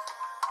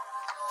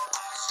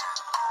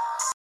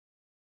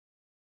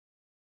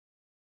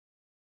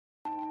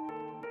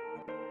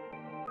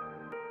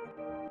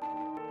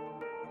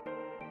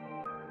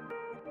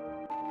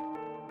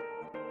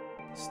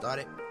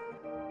 Started.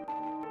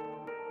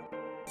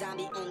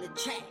 Zombie on the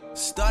track.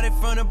 Started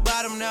from the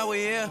bottom, now we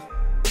here.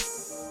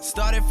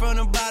 Started from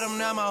the bottom,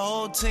 now my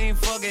whole team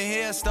fucking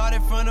here.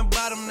 Started from the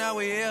bottom, now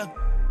we here.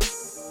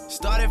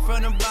 Started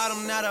from the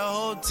bottom, now the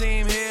whole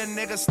team here.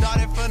 Nigga,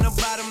 started from the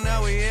bottom,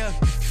 now we here.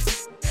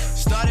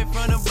 Started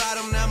from the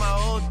bottom, now my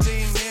whole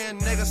team here.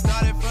 Nigga,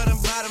 started from the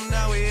bottom,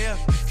 now we here.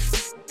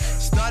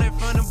 Started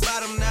from the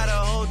bottom, now the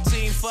whole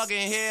team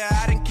fucking here.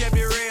 I done kept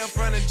it real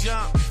from the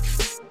jump.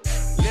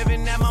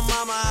 Living at my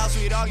mama's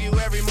house, we'd argue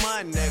every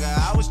month,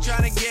 nigga. I was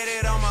trying to get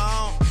it on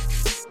my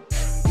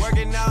own.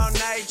 Working all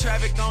night,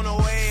 traffic on the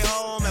way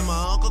home. And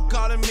my uncle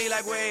calling me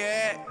like, where you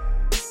at?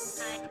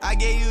 I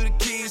gave you the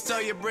keys, so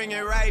you bring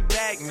it right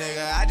back,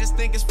 nigga. I just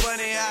think it's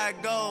funny how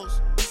it goes.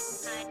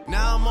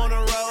 Now I'm on the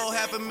road,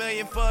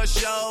 $500,000 for a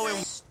show.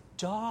 And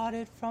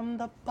started from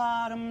the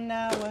bottom,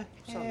 now we're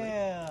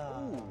here.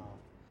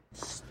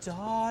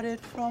 Started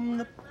from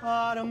the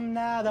bottom,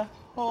 now the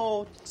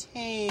whole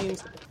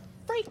team's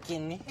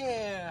freaking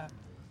here.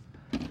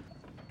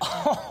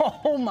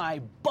 Oh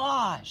my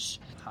gosh.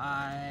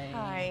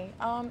 Hi.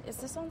 Is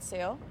this on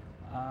sale?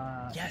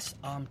 Yes,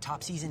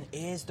 top season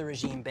is the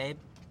regime, babe.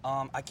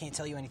 I can't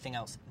tell you anything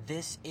else.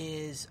 This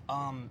is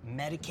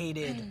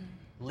medicated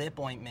lip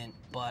ointment,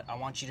 but I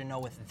want you to know,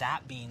 with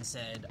that being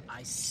said,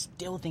 I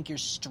still think you're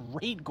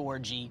straight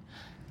gorgy,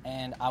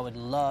 and I would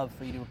love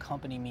for you to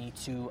accompany me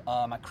to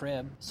my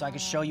crib so I can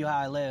show you how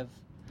I live.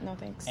 No,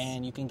 thanks.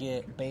 And you can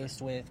get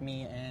based with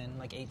me and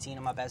like 18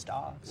 of my best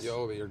dogs.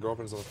 Yo, your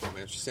girlfriend's on the phone,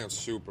 man. She sounds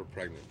super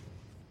pregnant.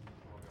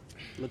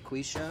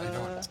 LaQuisha.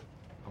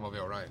 I'm gonna be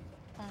alright.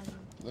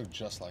 You look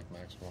just like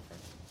Mac's girlfriend.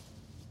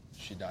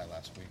 She died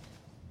last week.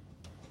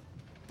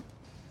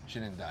 She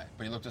didn't die,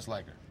 but you look just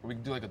like her. We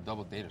can do like a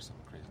double date or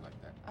something crazy like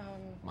that.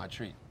 My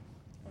treat.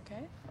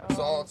 Okay. It's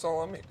all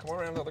on me. Come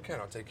around the other can.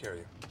 I'll take care of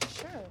you.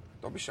 Sure.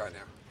 Don't be shy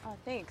now. Oh,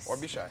 thanks. Or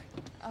be shy.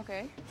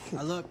 Okay.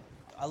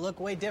 I look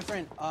way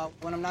different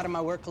when I'm not in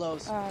my work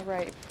clothes.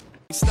 Right.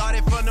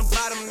 Started from the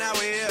bottom, now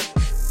we're here.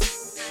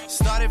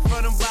 Started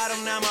from the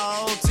bottom, now my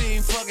whole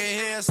team fucking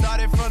here.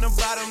 Started from the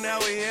bottom, now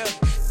we here.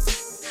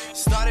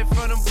 Started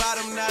from the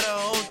bottom, now the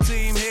whole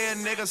team here.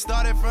 Nigga,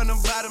 started from the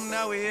bottom,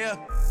 now we here.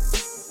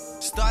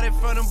 Started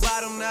from the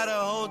bottom, now the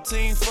whole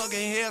team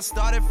fucking here.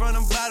 Started from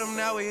the bottom,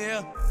 now we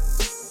here.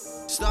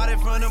 Started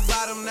from the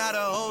bottom, now the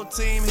whole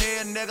team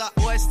here. Nigga,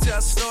 always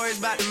tell stories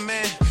about the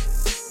man.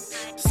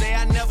 Say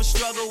I never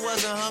struggled,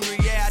 wasn't hungry,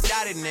 yeah, I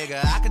doubt it,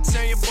 nigga. I could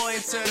turn your boy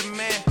into the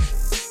man.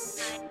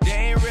 There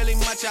ain't really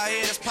much out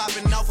here that's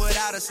popping off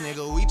without us,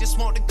 nigga. We just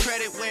want the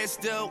credit where it's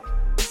due.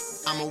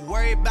 I'ma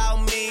worry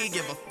about me,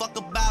 give a fuck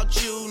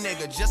about you,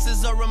 nigga. Just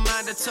as a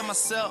reminder to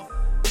myself,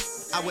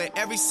 I wear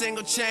every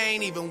single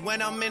chain, even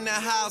when I'm in the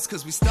house.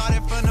 Cause we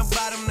started from the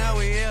bottom, now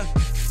we here.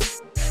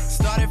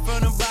 Started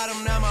from the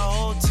bottom, now my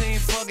whole team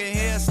fucking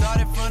here.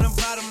 Started from the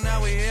bottom,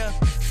 now we here.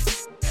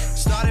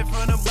 Started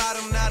from the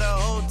bottom, now the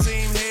whole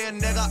team here,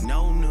 nigga.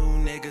 No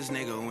new niggas,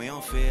 nigga, we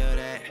don't feel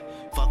that.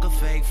 Fuck a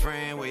fake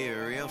friend, where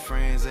your real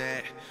friends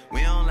at?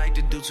 We don't like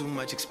to do too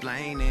much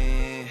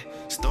explaining.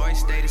 Story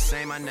stay the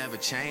same, I never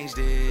changed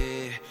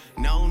it.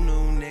 No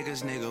new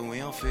niggas, nigga, we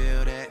don't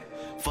feel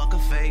that. Fuck a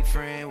fake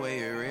friend, where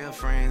your real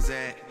friends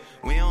at?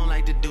 We don't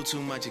like to do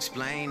too much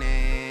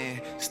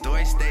explaining.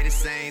 Story stay the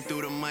same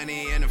through the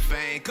money and the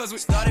fame. Cause we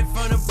started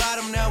from the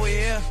bottom, now we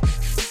here.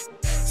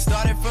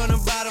 Started from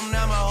the bottom,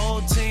 now my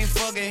whole team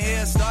fucking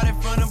here. Started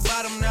from the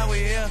bottom, now we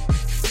here.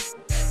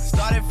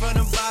 Started from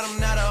the bottom,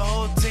 now the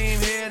whole team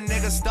here.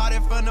 Nigga,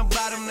 started from the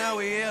bottom, now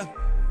we here.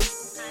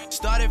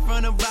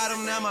 from the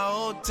bottom, now my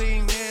whole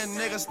team here.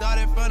 Nigga,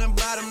 started from the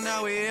bottom,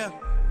 now we here.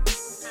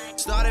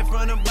 Started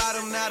from the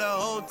bottom, now the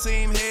whole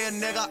team here,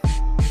 nigga.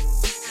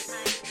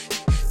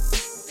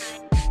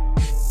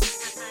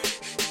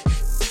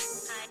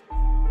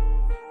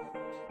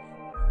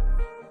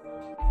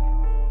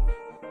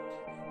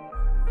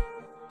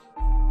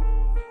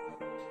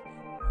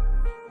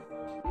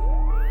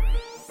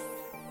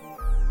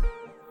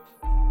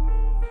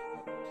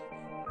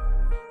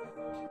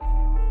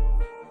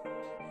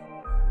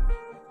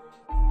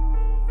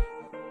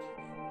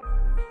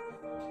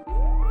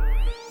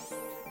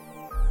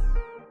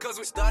 Cause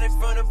we started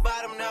from the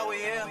bottom, now we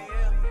here.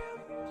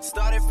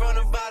 Started from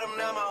the bottom,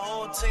 now my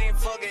whole team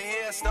fucking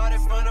here. Started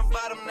from the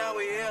bottom, now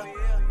we here.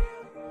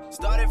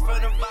 Started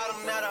from the bottom,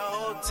 now the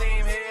whole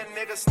team here.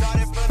 Nigga,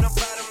 started from the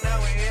bottom, now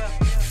we here.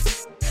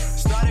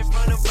 Started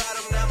from the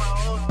bottom, now my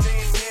whole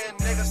team here.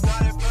 Nigga,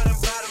 started from the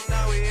bottom,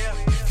 now we here.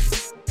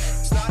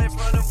 Started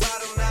from the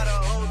bottom, now the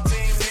whole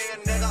team here,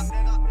 nigga.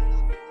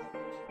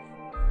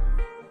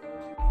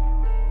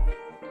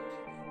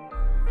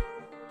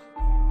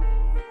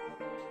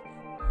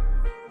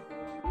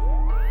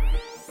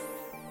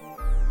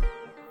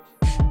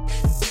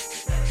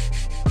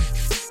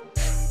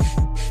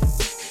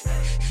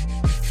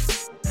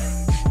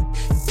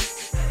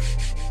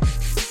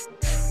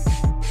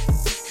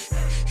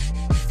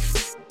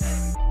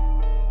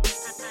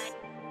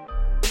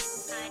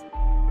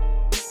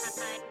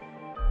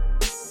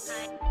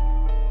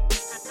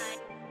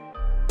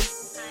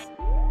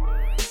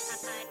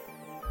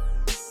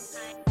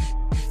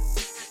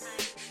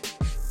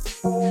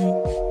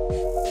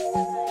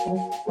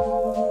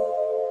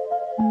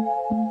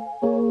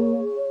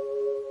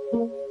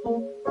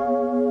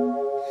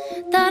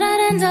 Thought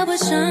I'd end up with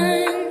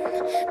Sean,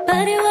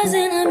 but it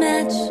wasn't a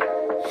match.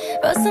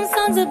 Wrote some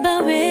songs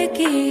about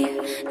Ricky,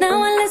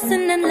 now I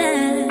listen and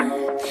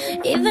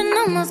laugh. Even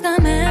almost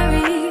got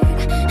married,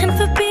 and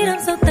for Pete I'm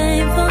so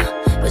thankful.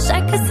 Wish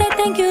I could say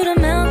thank you to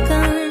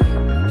Malcolm,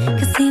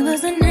 cause he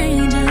was an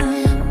angel.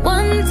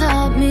 One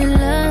taught me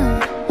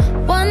love,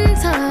 one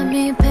taught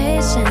me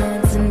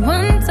patience, and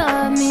one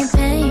taught me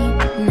pain.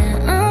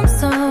 Now I'm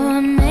so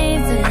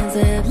amazing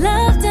to have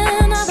loved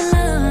and I've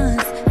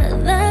lost,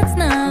 but that's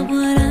not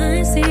what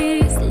I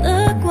see. So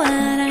look what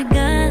I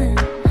got,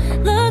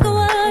 look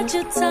what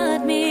you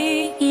taught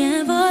me.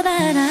 Yeah, for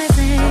that I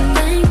say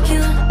thank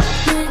you.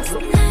 Next,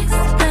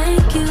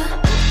 thank you.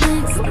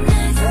 Next,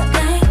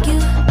 thank you.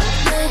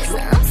 Next,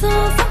 I'm so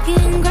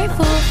fucking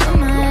grateful for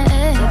my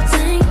ex.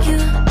 Thank you.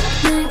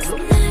 Next,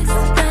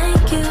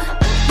 thank you.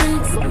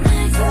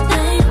 Next,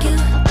 thank you.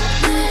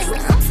 Next,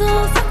 I'm so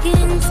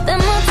fucking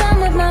spend more time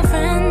with my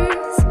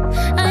friends.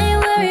 I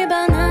ain't worried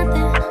about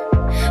nothing.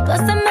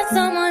 Plus I met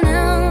someone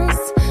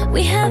else.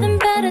 We having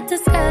better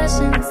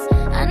discussions.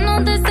 I know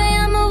they say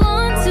I'm a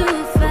one too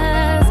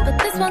fast, but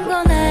this one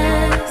gon'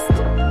 last.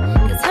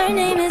 Cause her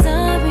name is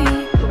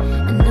Aubrey,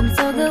 and I'm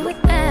so good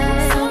with that.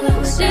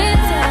 She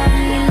taught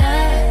me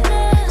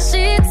love,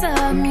 she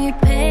taught me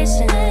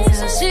patience,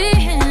 how she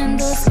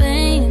handles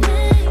pain.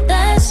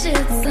 That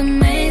shit's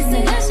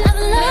amazing. I've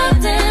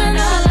loved and I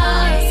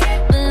lost,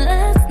 but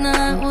that's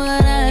not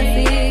what I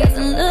see. Cause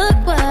look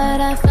what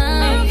I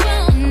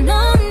found,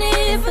 no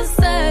need for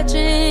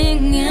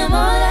searching. Yeah,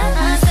 more that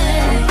I say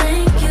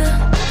thank you,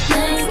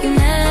 thank you,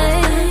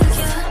 thank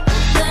you,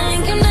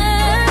 thank you,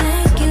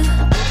 thank you,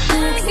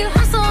 thank you.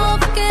 I'm so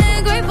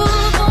fucking grateful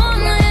for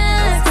my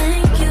ex.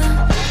 Thank you,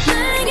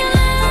 thank you,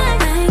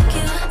 thank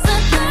you, so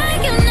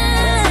thank you,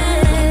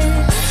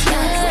 next.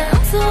 Yeah,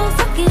 I'm so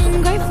fucking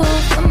grateful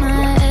for my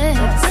ex.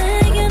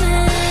 Thank you,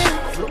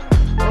 next.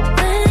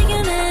 Thank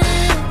you,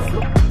 next.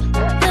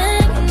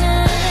 Thank you,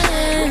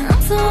 next.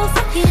 I'm so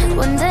fucking.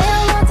 One day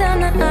I'll walk down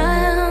the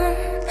aisle,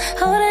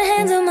 holding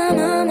hands with my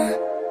mama.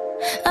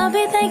 I'll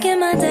be thanking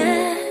my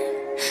dad,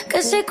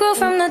 cause she grew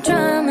from the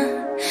drama.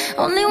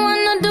 Only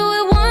wanna do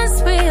it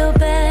once real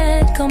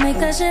bad, go make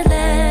that shit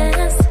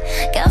last.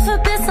 God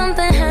forbid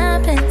something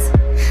happens,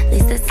 at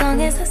least this song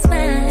is a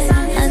smash.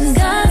 I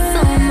got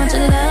so much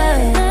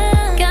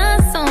love, got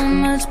so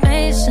much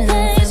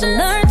patience.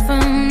 Learned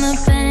from the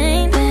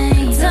pain,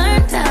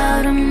 turned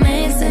out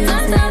amazing.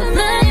 Left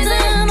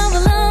and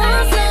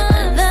overload,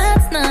 but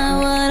that's not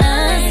what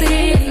I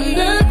see.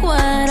 Look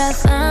what I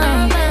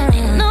found,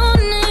 ain't no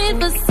need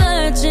for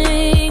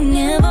searching.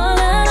 Yeah, all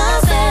that I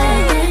say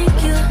thank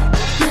you,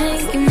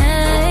 thank you,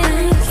 thank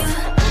you,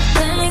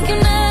 thank you,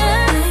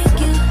 thank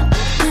you.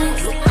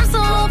 I'm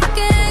so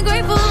fucking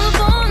grateful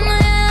for my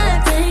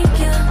ex. Thank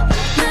you,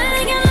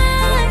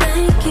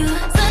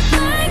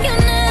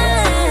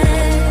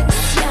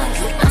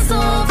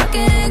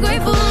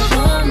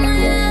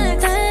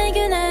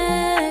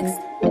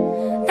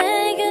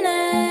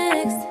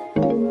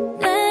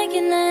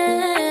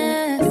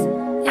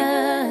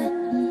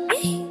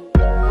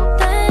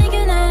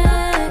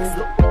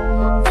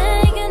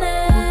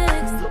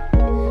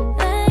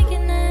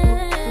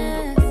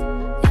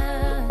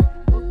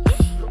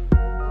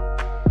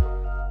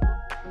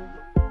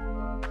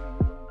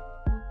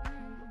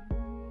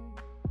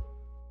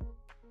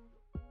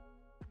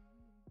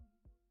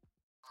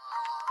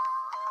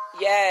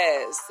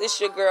 It's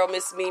your girl,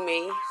 Miss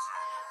Mimi,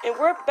 and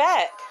we're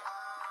back.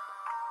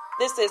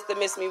 This is the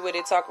Miss Me With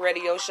It Talk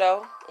Radio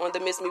Show on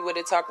the Miss Me With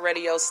It Talk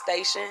Radio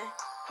station,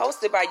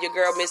 hosted by your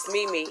girl, Miss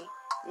Mimi,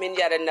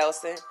 Minyetta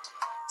Nelson.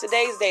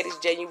 Today's date is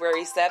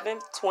January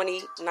 7th,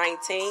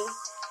 2019,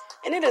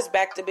 and it is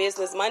Back to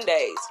Business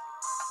Mondays.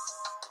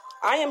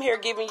 I am here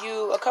giving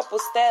you a couple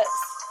steps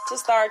to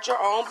start your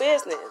own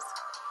business.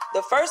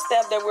 The first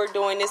step that we're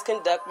doing is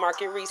conduct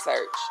market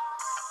research.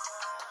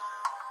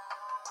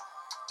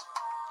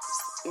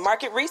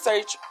 Market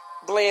research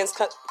blends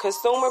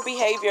consumer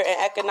behavior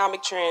and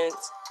economic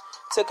trends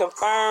to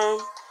confirm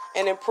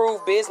and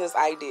improve business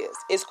ideas.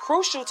 It's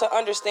crucial to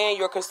understand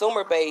your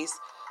consumer base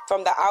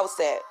from the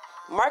outset.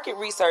 Market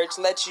research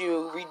lets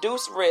you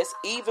reduce risk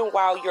even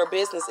while your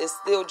business is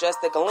still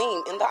just a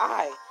gleam in the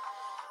eye.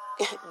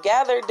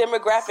 Gather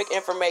demographic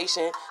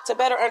information to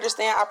better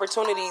understand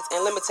opportunities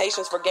and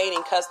limitations for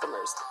gaining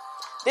customers.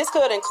 This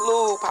could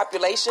include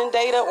population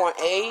data on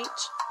age,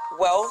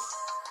 wealth,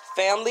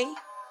 family,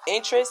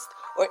 interest,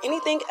 or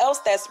anything else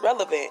that's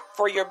relevant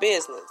for your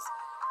business.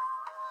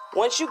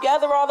 Once you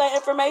gather all that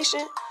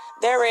information,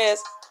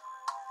 there's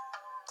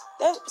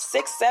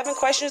 6-7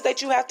 questions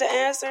that you have to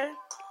answer.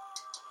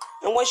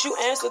 And once you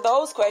answer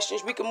those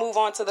questions, we can move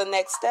on to the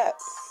next step,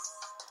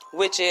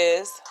 which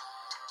is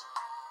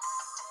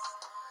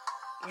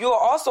you'll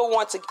also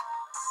want to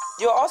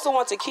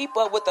keep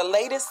up with the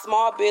latest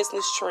small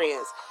business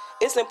trends.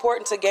 It's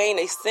important to gain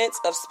a sense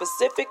of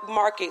specific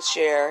market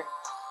share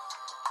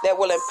that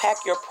will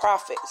impact your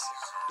profits,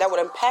 that will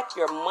impact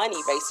your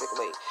money,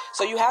 basically.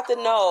 So you have to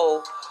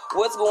know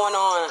what's going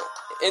on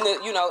in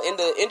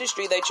the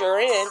industry that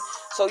you're in,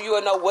 so you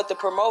will know what to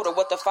promote or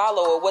what to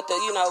follow or what to,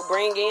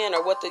 bring in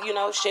or what to,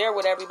 share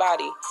with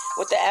everybody,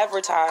 what to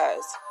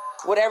advertise,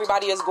 what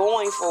everybody is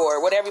going for,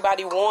 what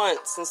everybody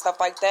wants and stuff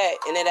like that.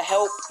 And it'll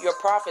help your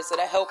profits,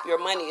 it'll help your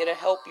money, it'll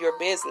help your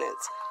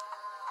business.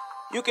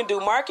 You can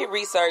do market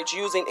research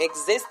using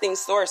existing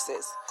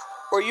sources,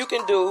 or you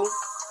can do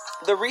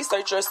the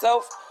research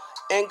yourself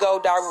and go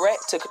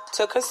direct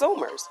to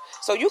consumers.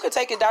 So you can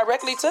take it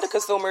directly to the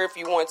consumer if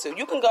you want to.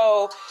 You can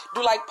go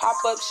do like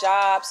pop-up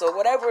shops or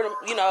whatever,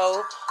 do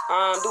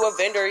a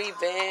vendor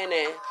event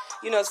and,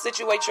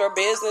 situate your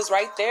business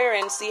right there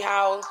and see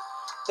how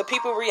the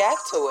people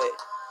react to it.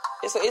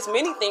 It's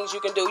many things you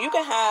can do. You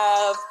can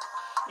have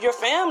your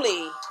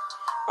family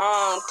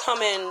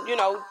come and,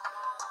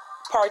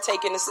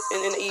 partake in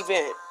an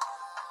event.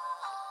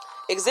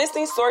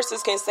 Existing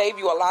sources can save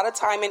you a lot of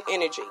time and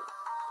energy,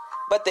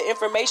 but the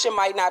information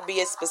might not be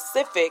as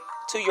specific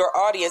to your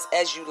audience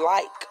as you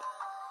like.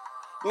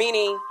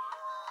 Meaning,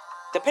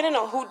 depending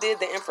on who did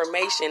the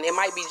information, it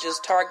might be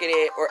just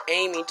targeted or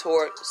aiming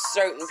toward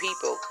certain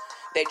people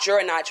that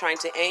you're not trying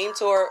to aim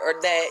toward or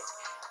that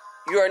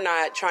you're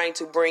not trying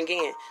to bring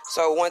in.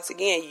 So once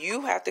again,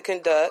 you have to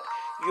conduct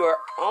your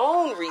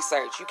own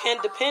research. You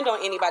can't depend on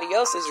anybody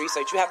else's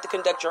research. You have to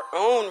conduct your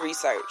own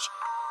research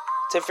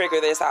to figure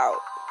this out.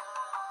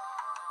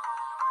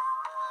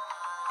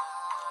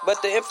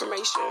 But the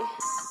information,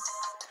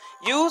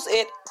 use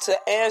it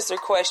to answer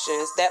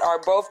questions that are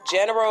both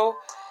general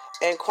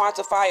and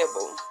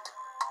quantifiable,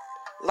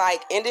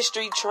 like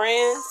industry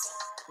trends,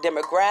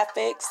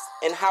 demographics,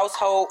 and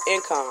household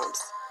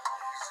incomes.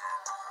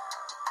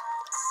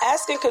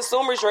 Asking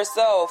consumers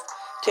yourself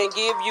can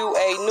give you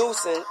a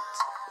nuisance.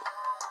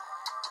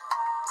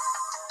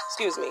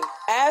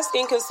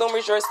 Asking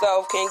consumers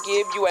yourself can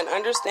give you an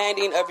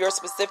understanding of your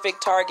specific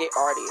target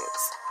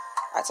audience.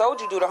 I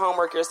told you, do the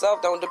homework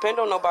yourself. Don't depend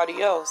on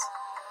nobody else.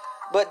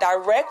 But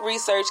direct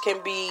research can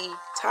be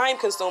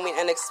time-consuming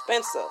and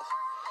expensive.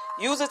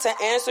 Use it to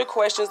answer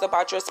questions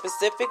about your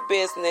specific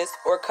business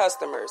or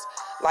customers,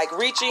 like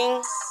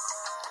reactions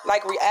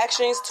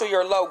to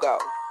your logo,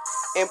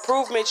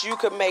 improvements you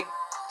could make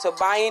to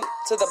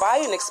the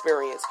buying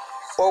experience,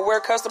 or where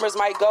customers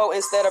might go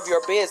instead of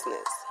your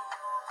business.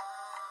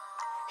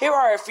 Here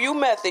are a few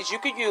methods you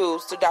could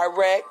use to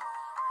direct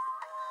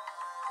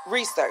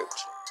research.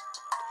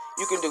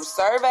 You can do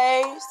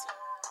surveys,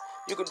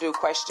 you can do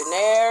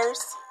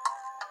questionnaires,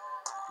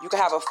 you can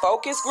have a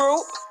focus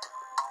group,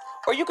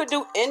 or you could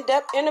do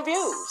in-depth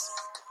interviews.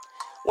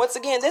 Once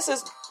again, this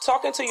is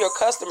talking to your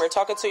customer,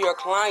 talking to your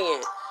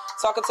client,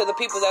 talking to the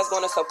people that's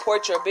going to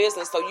support your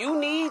business. So you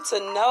need to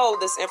know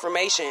this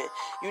information.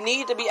 You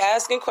need to be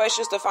asking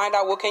questions to find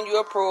out what can you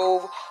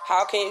improve,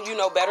 how can you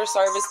better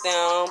service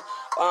them,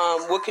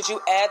 what could you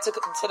add to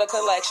the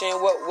collection,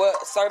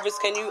 what service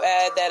can you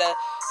add that'll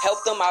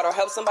help them out or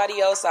help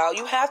somebody else out.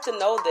 You have to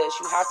know this.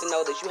 You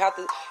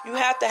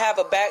have to have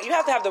a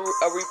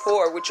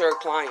rapport with your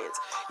clients.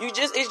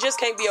 It just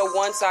can't be a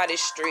one-sided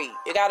street.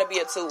 It got to be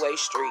a two-way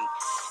street.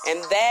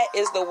 And that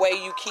is the way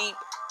you keep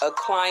a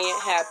client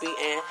happy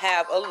and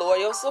have a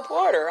loyal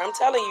supporter. I'm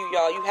telling you,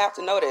 y'all, you have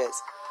to know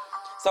this.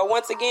 So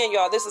once again,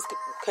 y'all, this is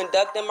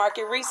Conducting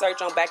Market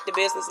Research on Back to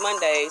Business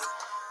Mondays.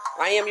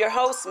 I am your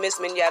host, Miss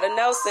Minyetta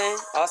Nelson,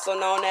 also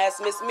known as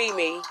Miss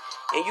Mimi,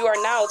 and you are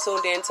now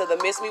tuned in to the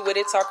Miss Me With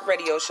It Talk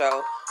Radio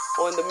Show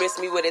on the Miss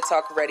Me With It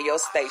Talk Radio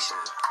station.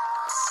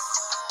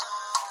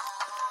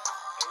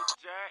 Hey,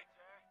 Jack.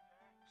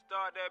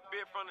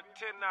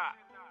 Tina.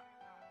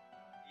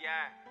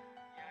 Yeah.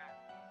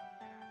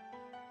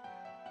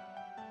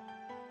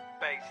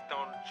 Based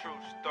on the true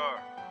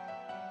story.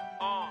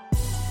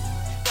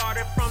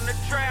 Started from the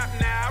trap,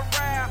 now I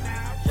rap.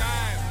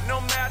 Yeah.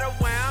 No matter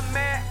where I'm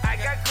at, I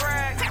got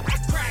crack.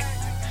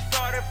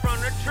 Started from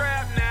the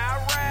trap,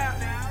 now I rap.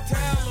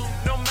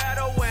 No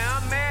matter where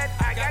I'm at,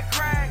 I got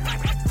crack.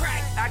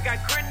 I got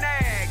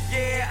crenag,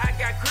 yeah, I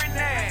got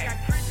crenag.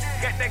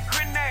 Got that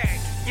crenag,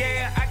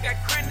 yeah, I got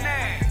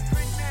crenag.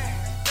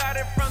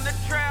 Started from the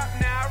trap,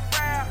 now I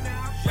rap.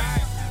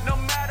 No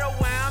matter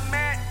where I'm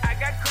at, I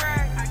got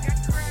crack.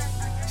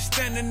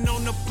 Standing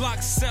on the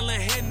block selling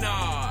henna.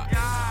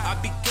 I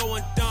be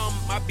going dumb,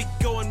 I be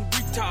going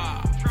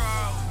retard.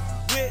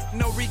 With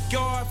no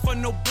regard for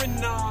no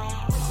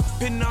Brenna.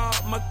 Pin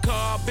up my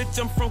car, bitch,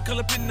 I'm from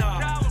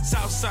Calipina.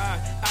 Southside,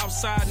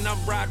 outside, and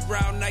I'm riding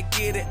round, I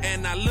get it.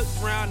 And I look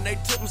around, they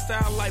took my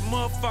style like,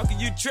 motherfucker,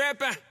 you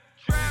trapping?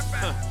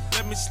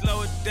 Let me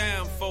slow it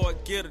down before I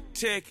get a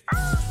ticket.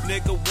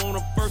 Nigga want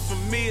a first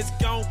from me, it's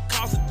gon'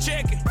 cost a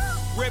chicken.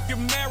 Rip your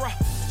mirror,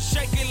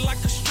 shake it like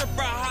a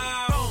stripper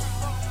house.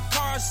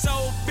 Car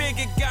so big,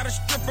 it got a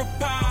stripper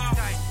pile.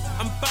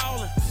 I'm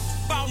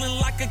ballin'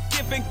 like a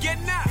gift and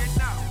getting out.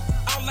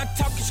 All I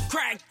talk is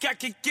crack, I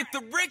can get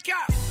the Rick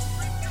out.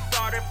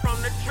 Started from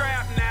the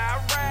trap, now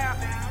I rap.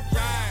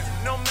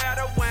 No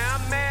matter where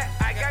I'm at,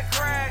 I got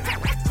crack.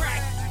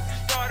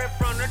 Started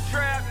from the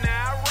trap,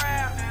 now I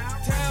rap.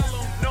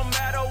 No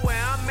matter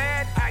where I'm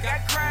at, I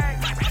got crack.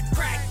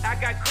 I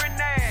got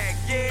crenag,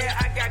 yeah,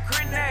 I got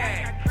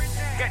crenag.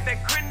 Got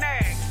that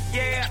crenag,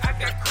 yeah, I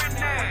got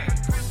crenag.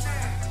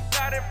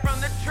 Started from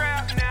the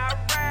trap, now I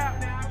rap.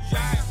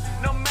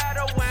 No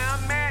matter where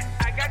I'm at,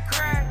 I got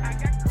crack.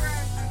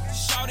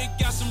 Shawty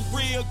got some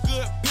real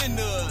good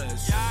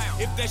benders.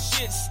 If that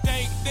shit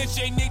stink, then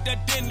she need the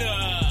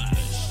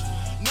dinners.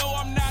 No,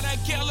 I'm not a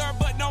killer,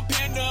 but no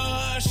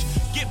panish.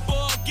 Get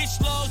bugged, get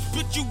slugs,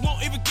 but you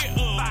won't even get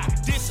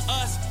This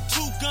us,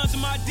 2 guns in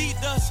my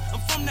Adidas. I'm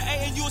from the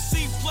A and you a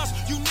C+.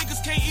 You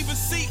niggas can't even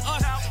see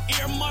us.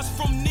 Earmuffs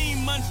from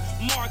Neiman's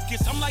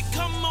Marcus. I'm like,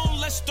 come on,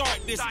 let's start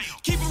this.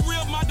 Keep it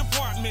real, my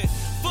department.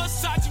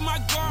 Versace, my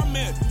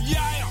garment.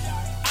 Yeah,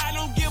 I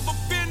don't give a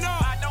finna.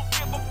 I don't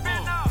give a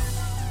finna.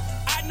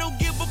 I don't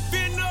give a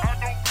finna.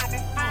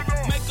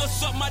 Make her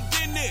suck my dick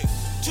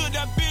to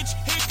that bitch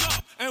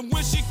hiccup. And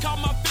when she call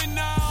my fin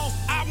now,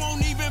 I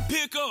won't even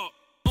pick up.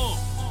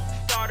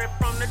 Started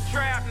from the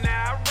trap,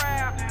 now I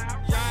rap.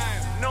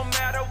 No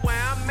matter where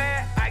I'm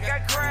at, I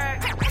got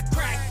crack.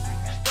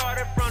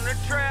 Started from the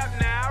trap,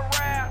 now I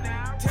rap.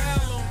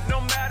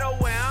 No matter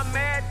where I'm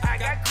at, I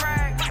got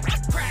crack.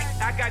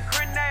 I got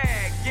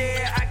crenag,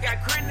 yeah, I got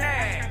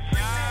crenag.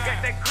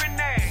 Got that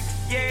crenag,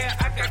 yeah,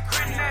 I got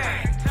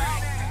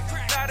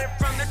crenag. Started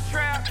from the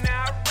trap,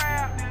 now I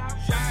rap.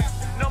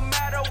 No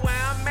matter where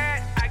I'm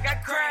at, I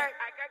got crack.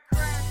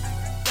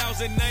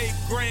 1,008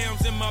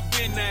 grams in my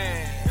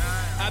business.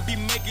 I be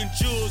making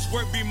jewels,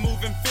 work be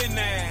moving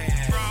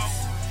finesse.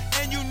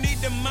 And you need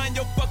to mind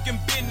your fucking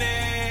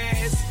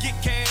business. Get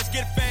cash,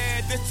 get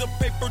fast, this a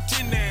paper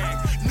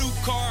tenag. New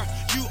car,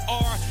 you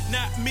are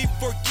not me,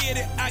 forget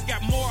it. I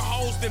got more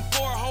hoes than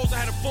 4 hoes. I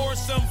had a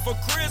foursome for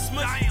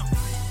Christmas.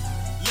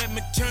 Let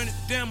me turn it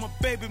down, my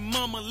baby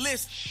mama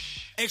list.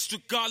 Extra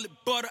garlic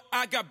butter,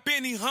 I got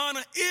Benny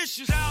Hunter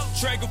issues.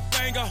 Trigger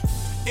finger,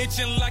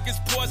 itching like it's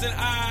poison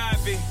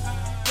ivy.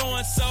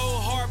 Going so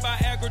hard by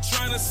Agro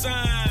trying to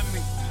sign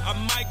me. I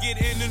might get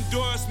an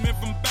endorsement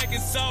from baking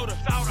soda.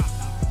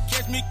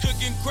 Catch me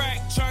cooking crack,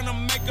 trying to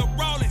make a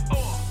rollin'.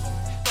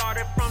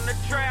 Started from the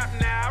trap,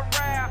 now I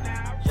rap.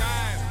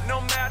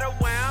 No matter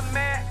where I'm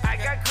at, I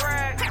got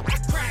crack.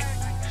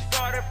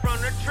 Started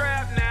from the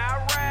trap, now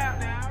I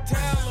rap.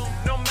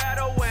 No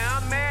matter where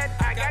I'm at,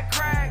 I got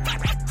crack.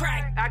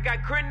 I got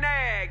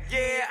crenag,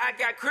 yeah, I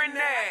got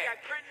crenag.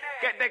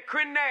 Got that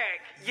crenag,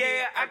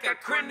 yeah, I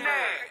got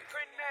crenag.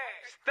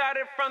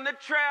 Started from the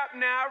trap,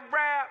 now I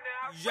rap.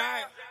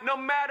 No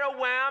matter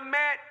where I'm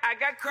at, I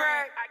got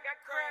crack.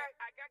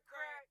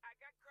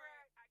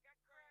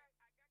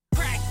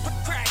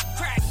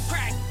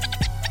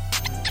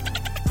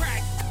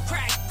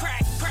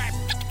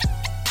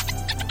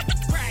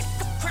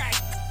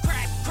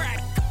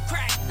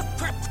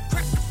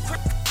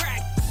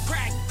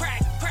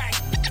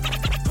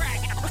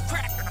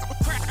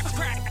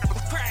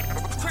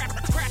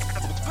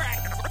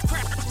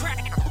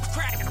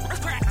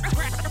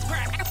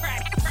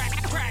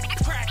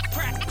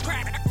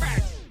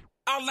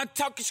 All I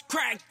talk is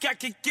crack, I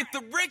can get the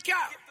Rick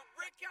out.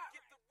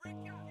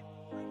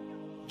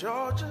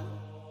 Georgia,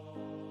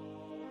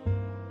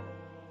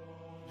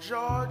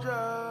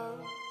 Georgia,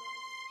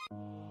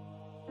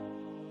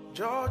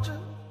 Georgia,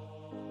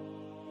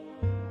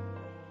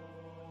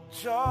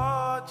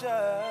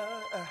 Georgia.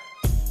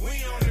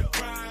 We on the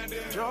grind,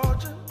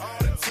 Georgia, all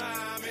the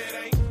time. It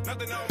ain't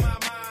nothing on my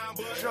mind,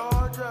 but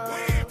Georgia,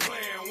 we ain't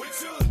playing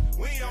with you.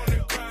 We on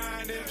the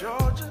grind,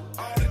 Georgia,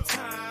 all the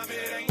time.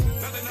 It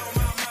ain't nothing on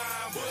my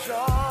mind, but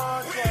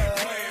Georgia. we ain't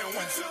playing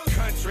with you.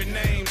 Country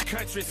flames,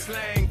 country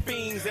slang,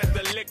 fiends at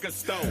the liquor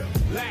store.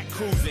 Lack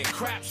cruising,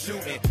 crap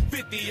shooting,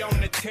 50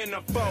 on the 10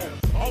 or 4.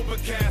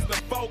 Overcast, the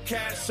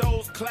forecast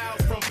shows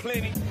clouds from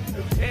plenty.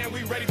 And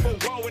we ready for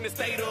war in the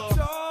state of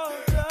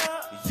Georgia.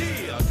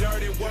 Yeah,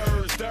 dirty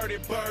words, dirty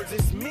birds,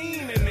 it's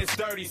mean in this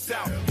dirty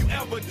South. You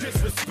ever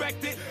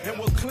disrespect it and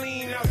we'll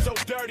clean out your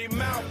dirty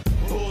mouth.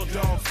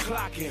 Bulldogs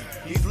clocking,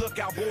 these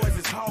lookout boys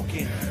is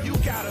hawking. You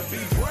gotta be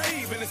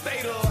brave in the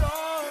state of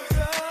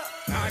Georgia.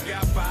 I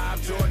got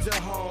 5 Georgia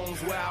homes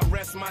where I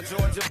rest my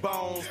Georgia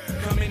bones.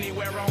 Come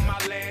anywhere on my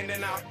land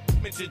and I'll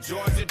at your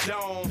Georgia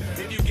dome.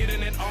 If you get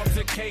in an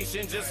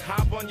altercation, just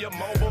hop on your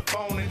mobile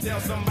phone and tell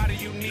somebody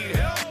you need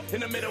help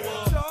in the middle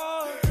of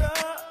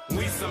Georgia.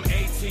 We some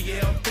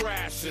ATL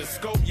thrashers,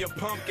 scope your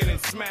pumpkin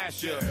and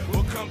smash ya.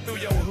 We'll come through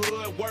your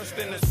hood worse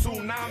than a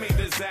tsunami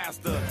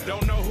disaster.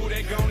 Don't know who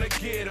they gonna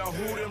get or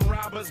who them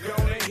robbers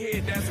gonna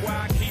hit. That's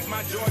why I keep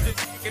my Georgia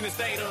in the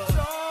state of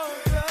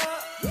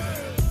Georgia.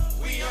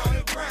 We on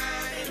the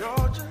grind,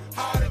 Georgia.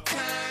 All the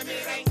time,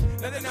 it ain't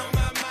nothing on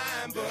my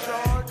mind, but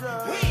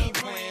Georgia. We ain't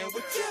playing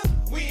with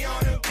you. We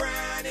on the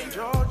grind in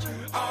Georgia.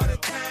 All the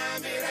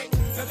time, it ain't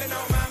nothing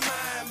on my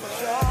mind, but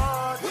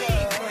Georgia. We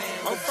ain't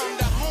playing with from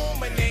the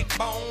home of neck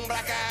bone,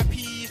 black-eyed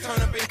peas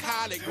turn up in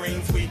collard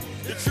greens sweet.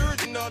 The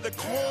children of the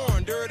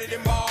corn, dirty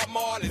than Bob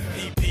Marley's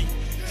PP.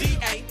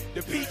 GA,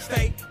 the peach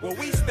state, where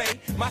we stay.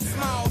 My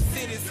small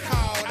city's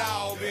called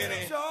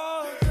Albany.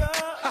 Georgia.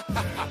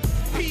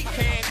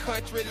 Pecan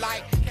country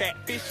like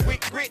catfish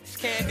with grits,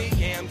 candy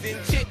yams and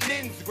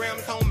chitlins,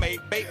 grams homemade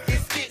baked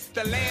biscuits,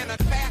 the land of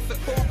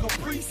classical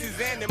caprices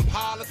and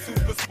Impala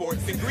super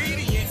sports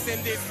ingredients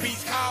in this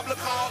beach cobbler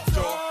called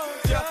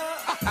Georgia.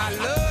 I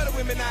love the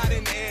women out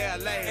in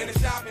LA and the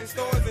shopping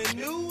stores in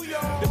New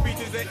York. The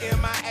beaches are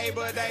MIA,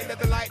 but ain't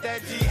nothing like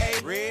that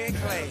GA red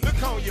clay.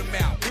 Look on your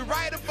map, we're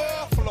right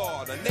above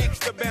Florida,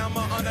 next to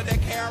Bama, under the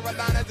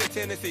Carolinas and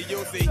Tennessee.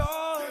 You'll see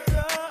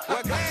Georgia.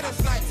 Well,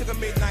 Gladys Knight took a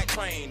midnight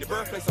train, the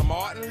birthplace of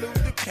Martin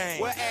Luther King.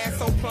 Where ass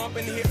so plump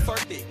and hips are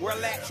thick, where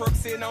lat trucks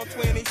sitting on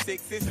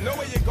 26s. Know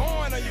where you're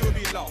going or you'll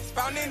be lost.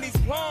 Found in these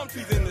plum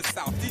trees in the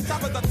south. These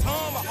choppers are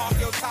tomahawk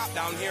your top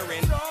down here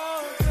in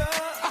Georgia.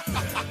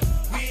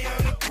 We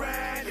on the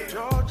grind in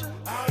Georgia.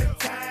 All the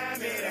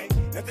time, it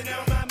ain't nothing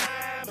on my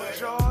mind but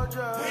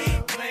Georgia. We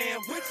ain't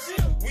playing with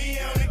you. We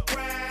on the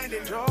grind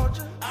in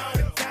Georgia. All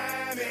the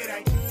time, it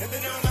ain't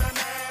nothing on my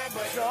mind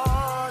but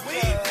Georgia. We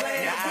ain't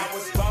playing with you. I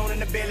was born in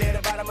the belly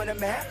at the bottom of the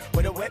map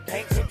with a wet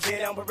paint, some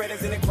jet on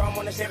Berettas and the chrome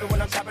on the Chevy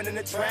when I'm chopping in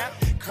the trap.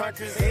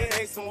 Country's head,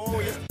 they some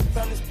warriors.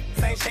 From this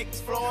ain't shake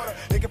this Florida.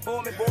 Looking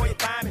for me, boy, you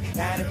find me.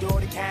 Down the door,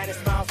 the kind of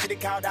small city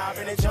called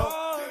Albany,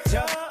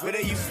 Georgia. Where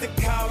they used to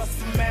call us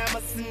some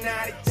mamas, and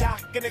now they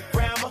talking the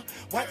grammar.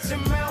 Watch your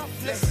mouth,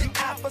 let's you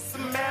out for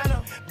some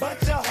manner.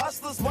 Bunch of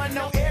hustlers, one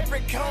on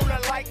every corner,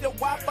 like the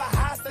Waffle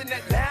House in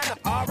Atlanta.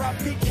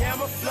 R.I.P.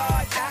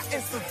 camouflage out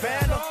in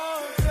Savannah.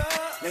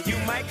 Now you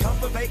might come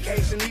for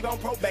vacation, leave on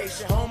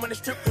probation. Home in the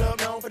strip club,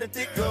 known for the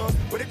thick girls.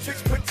 Where the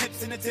tricks put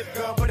tips in the tip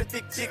girl. Put a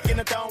thick chick in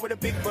a thong with a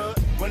big butt.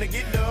 Wanna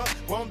get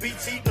love, won't be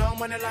cheap, no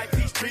money like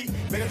Peachtree.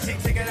 Make a chick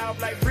take it off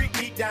like freak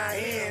meat down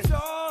here.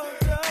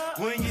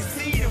 When you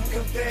see them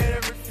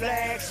Confederate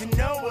flags, you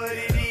know what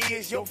it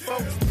is. Your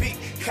folks pick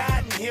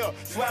cotton here,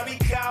 that's why we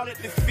call it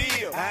the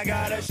field. I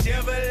got a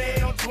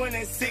Chevrolet on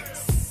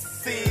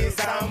 26s.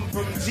 I'm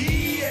from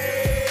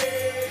GA.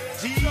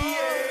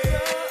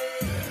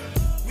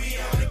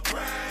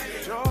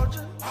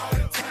 Georgia. All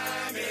the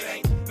time, it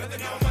ain't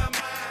nothing on my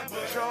mind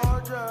but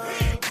Georgia. We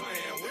ain't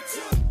playing with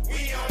you. We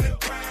on the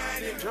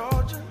grind in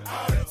Georgia.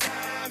 All the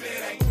time,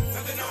 it ain't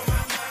nothing on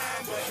my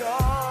mind but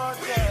Georgia.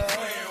 We ain't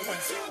playing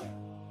with you.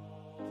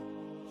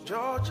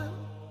 Georgia.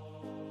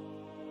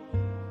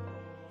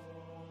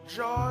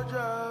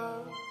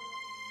 Georgia.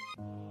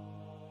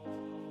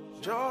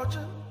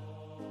 Georgia.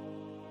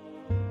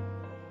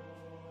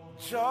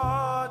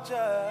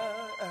 Georgia.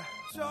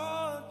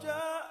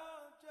 Georgia.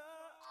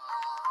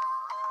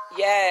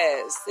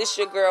 Yes, it's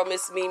your girl,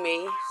 Miss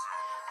Mimi,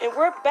 and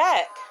we're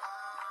back.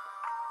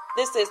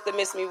 This is the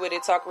Miss Me With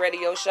It Talk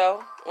Radio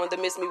Show on the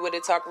Miss Me With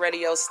It Talk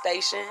Radio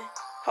station,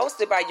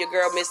 hosted by your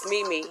girl, Miss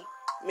Mimi,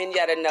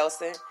 Minyetta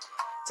Nelson.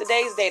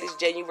 Today's date is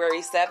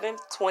January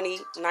 7th,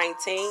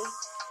 2019,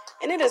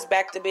 and it is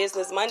Back to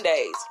Business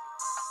Mondays.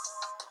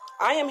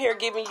 I am here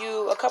giving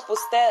you a couple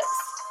steps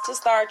to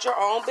start your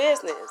own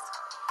business.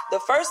 The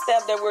first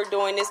step that we're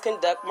doing is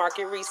conduct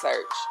market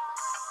research.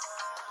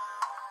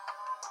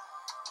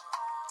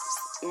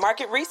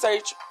 Market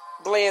research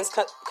blends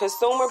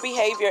consumer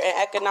behavior and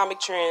economic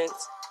trends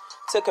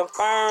to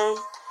confirm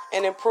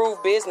and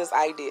improve business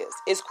ideas.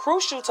 It's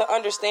crucial to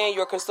understand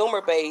your consumer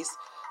base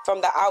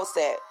from the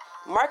outset.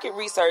 Market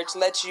research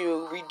lets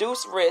you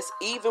reduce risk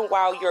even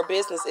while your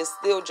business is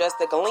still just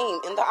a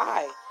gleam in the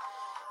eye.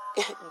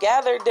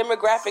 Gather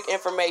demographic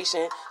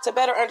information to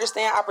better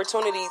understand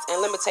opportunities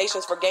and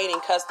limitations for gaining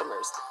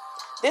customers.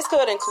 This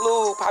could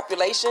include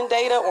population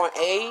data on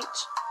age,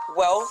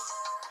 wealth,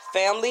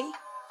 family,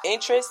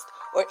 interest,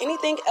 or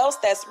anything else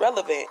that's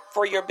relevant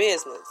for your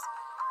business.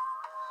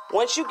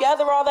 Once you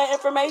gather all that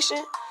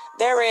information,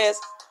 there is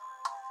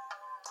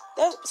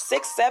There's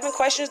 6, 7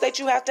 questions that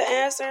you have to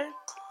answer.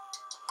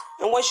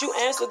 And once you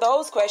answer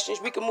those questions,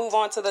 we can move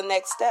on to the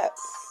next step,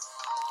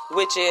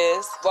 which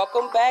is,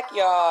 welcome back,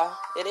 y'all.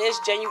 It is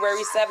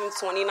January 7th,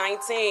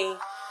 2019.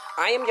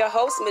 I am your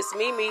host, Miss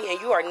Mimi, and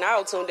you are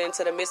now tuned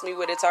into the Miss Me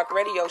With It Talk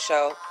radio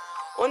show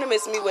on the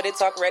Miss Me With It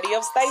Talk radio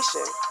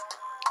station.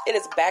 It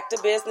is Back to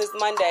Business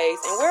Mondays,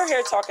 and we're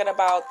here talking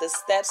about the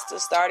steps to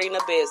starting a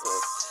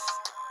business.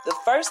 The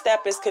first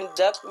step is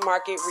conduct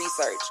market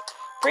research.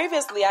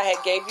 Previously, I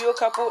had gave you a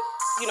couple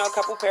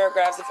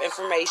paragraphs of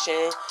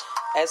information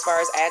as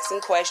far as asking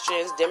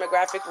questions,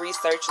 demographic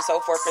research, and so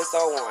forth and so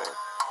on.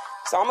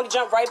 So I'm going to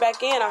jump right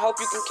back in. I hope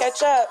you can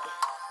catch up.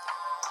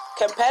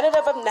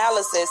 Competitive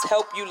analysis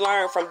help you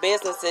learn from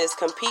businesses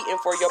competing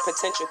for your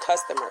potential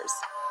customers.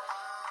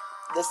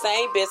 The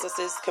same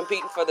businesses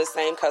competing for the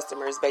same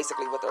customers,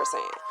 basically what they're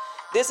saying.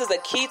 This is a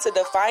key to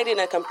defining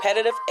a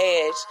competitive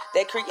edge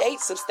that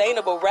creates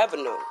sustainable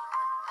revenue.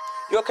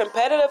 Your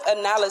competitive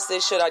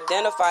analysis should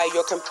identify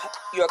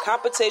your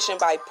competition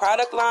by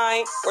product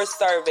line or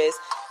service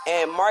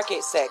and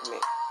market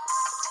segment.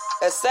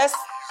 Assess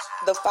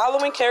the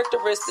following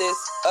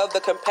characteristics of the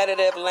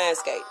competitive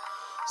landscape.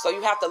 So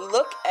you have to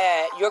look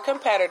at your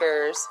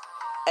competitors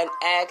and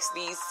ask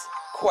these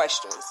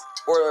questions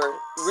or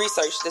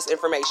research this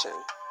information.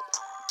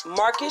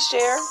 Market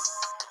share,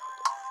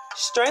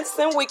 strengths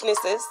and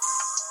weaknesses,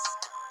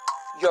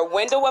 your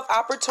window of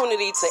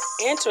opportunity to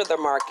enter the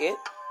market,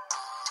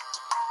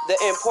 the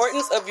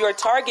importance of your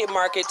target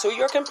market to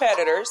your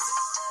competitors,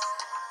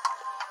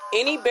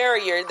 any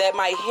barrier that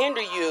might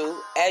hinder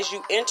you as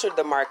you enter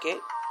the market,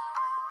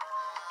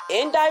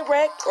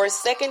 indirect or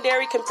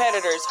secondary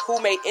competitors who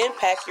may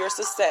impact your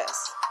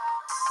success.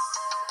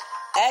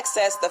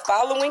 Access the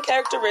following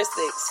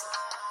characteristics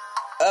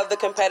of the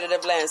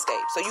competitive landscape.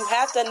 So you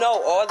have to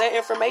know all that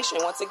information.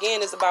 Once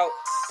again, it's about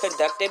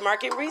conducting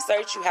market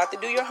research. You have to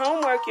do your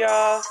homework,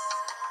 y'all.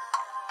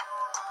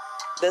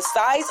 The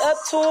Size Up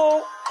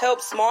tool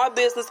helps small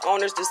business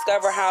owners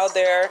discover how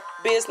their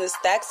business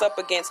stacks up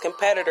against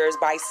competitors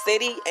by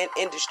city and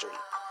industry.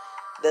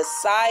 The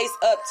Size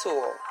Up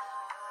tool.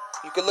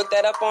 You can look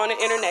that up on the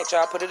internet,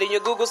 y'all. Put it in your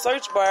Google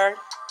search bar.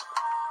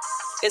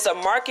 It's a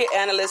market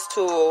analyst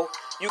tool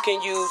you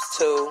can use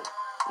to,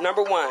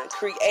 number 1,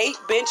 create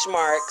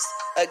benchmarks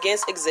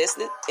against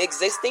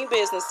existing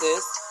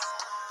businesses.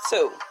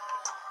 2,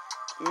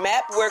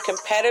 map where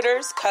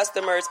competitors,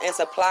 customers, and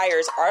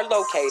suppliers are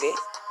located.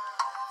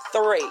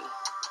 3,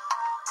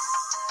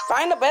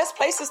 find the best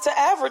places to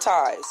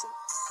advertise.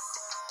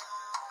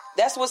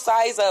 That's what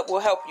Size Up will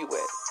help you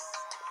with.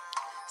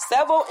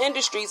 Several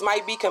industries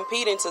might be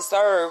competing to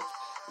serve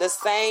the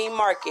same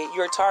market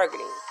you're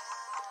targeting.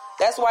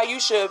 That's why you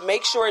should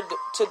make sure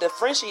to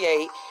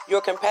differentiate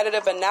your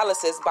competitive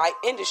analysis by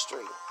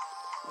industry.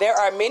 There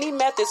are many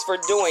methods for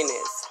doing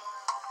this.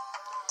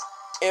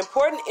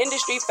 Important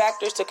industry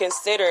factors to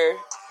consider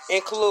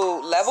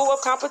include level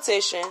of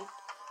competition,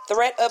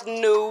 threat of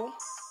new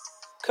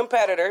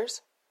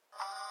competitors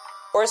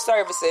or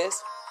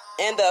services,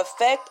 and the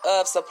effect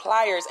of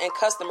suppliers and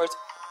customers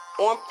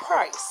on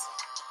price.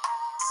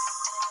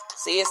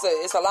 See,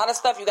 it's a lot of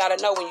stuff you got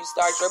to know when you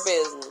start your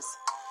business.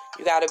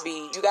 You gotta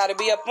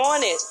be up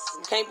on it.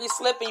 You can't be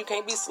slipping. You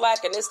can't be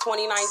slacking. It's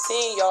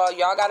 2019, y'all.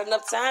 Y'all got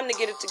enough time to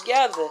get it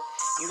together.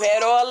 You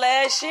had all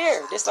last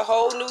year. This a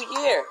whole new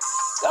year.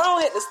 Go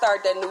ahead to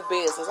start that new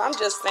business. I'm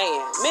just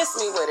saying. Miss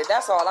me with it.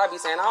 That's all I be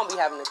saying. I don't be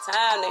having the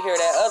time to hear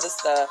that other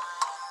stuff.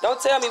 Don't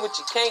tell me what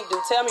you can't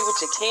do. Tell me what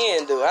you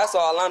can do. That's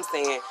all I'm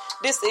saying.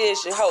 This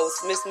is your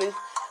host,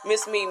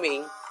 Miss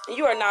Mimi. And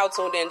you are now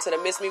tuned in to the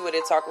Miss Me With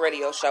It Talk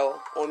radio show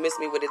on Miss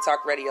Me With It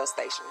Talk radio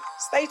station.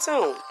 Stay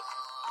tuned.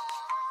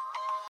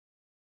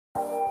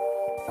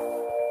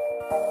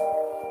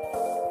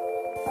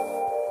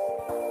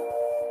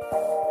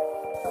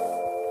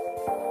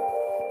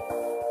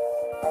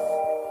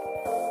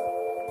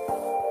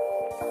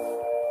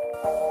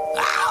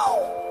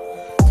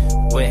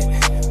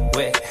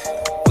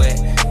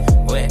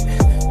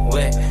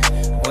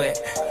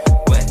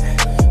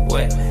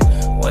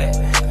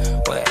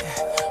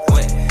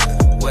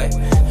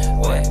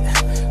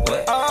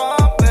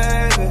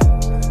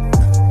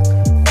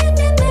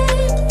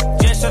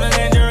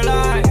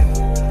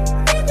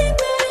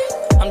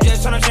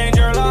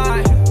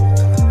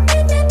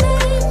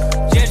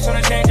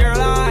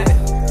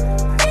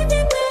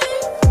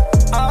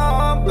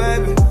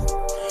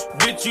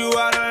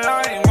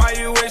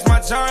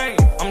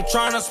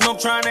 Tryna smoke,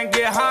 tryna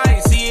get high,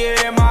 see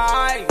it in my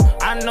eye.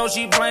 I know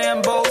she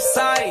playing both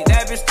sides,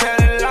 that bitch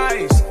telling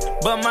lies.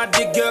 But my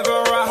dick give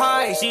her a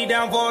high, she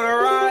down for the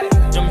ride.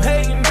 Them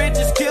hating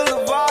bitches kill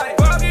the vibe,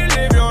 fuck you,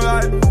 live your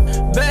life.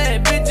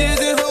 Bad bitches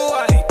in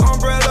Hawaii,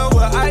 umbrella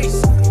with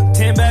ice.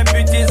 10 bad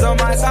bitches on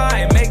my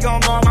side, make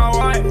them on my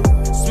wife.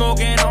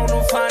 Smoking on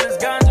the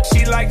finest ganja,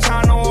 she like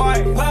China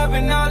White.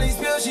 Popping all these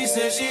pills, she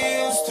said she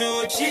used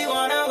to it. She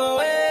wanna go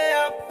way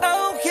up.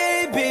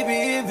 Okay,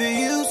 baby, if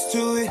you're used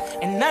to it.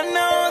 And I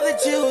know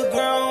that you a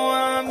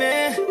grown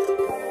woman,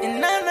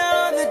 and I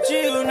know that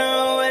you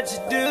know what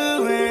you're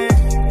doing.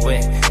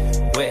 Wet,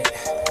 wet,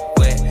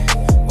 wet,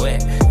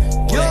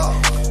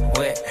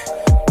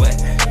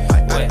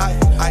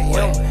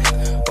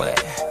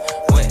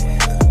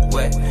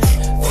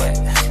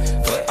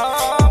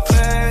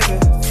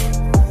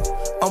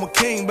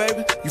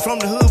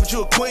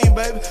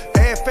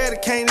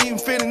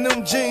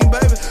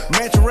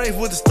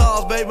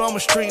 balls, baby. I'm a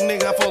street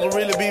nigga. I'm supposed to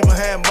really be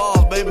behind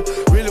balls, baby.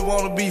 Really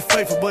wanna be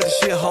faithful, but this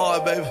shit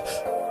hard, baby.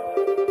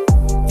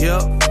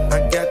 Yep,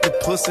 I got the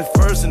pussy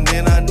first and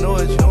then I know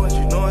it.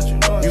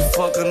 You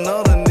fuck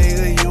another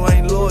nigga, you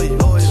ain't loyal.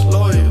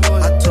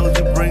 I told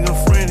you bring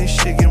a friend, this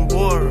shit getting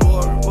bored.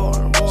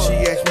 She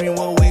asked me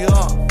what we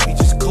are, we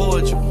just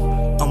cordial.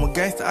 I'm a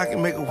gangster, I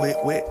can make a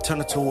wet,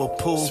 turn it to a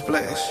pool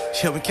splash.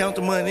 She help me count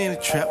the money in the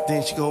trap,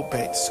 then she go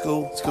back to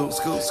school. If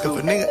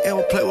a nigga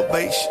ever play with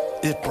bait,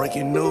 it's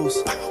breaking news.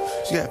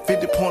 She got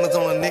 50 pointers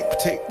on her neck,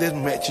 protect this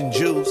matching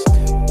jewels.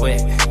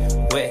 Wet.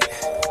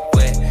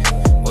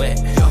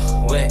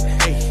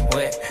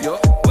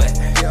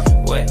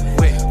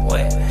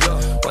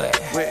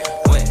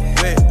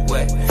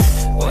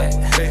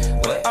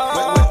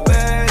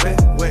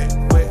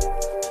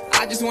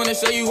 I just wanna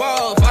show you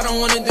off, I don't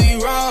wanna do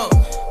you wrong.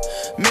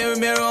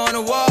 Mirror on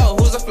the wall,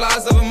 who's the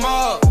flies of them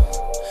all?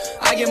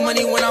 I get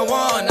money when I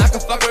want, I can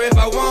fuck her if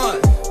I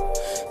want.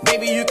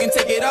 Baby, you can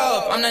take it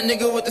off, I'm that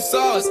nigga with the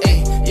sauce.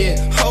 Ay, yeah,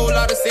 whole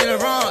lot of Saint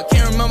Laurent,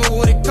 can't remember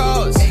what it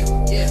costs.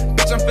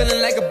 Bitch, I'm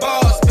feeling like a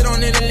boss, spit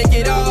on it and lick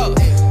it off.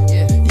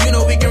 You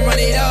know we can run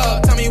it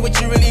up, tell me what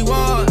you really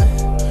want.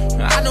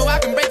 I know I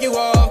can break you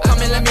off, come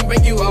and let me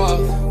break you off.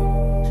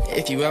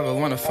 If you ever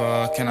wanna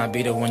fall, can I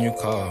be the one you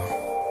call?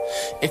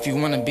 If you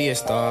wanna be a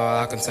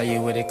star, I can tell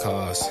you what it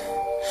costs.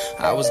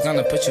 I was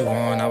gonna put you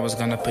on, I was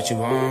gonna put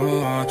you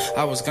on.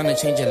 I was gonna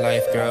change your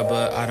life, girl,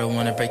 but I don't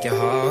wanna break your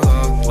heart.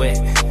 Wet.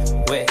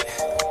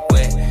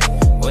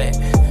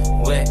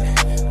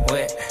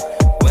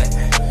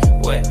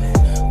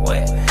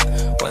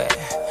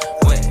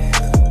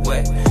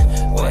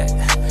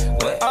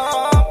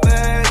 Oh,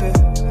 baby.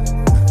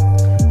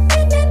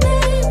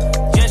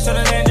 Just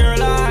tryna change your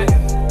life.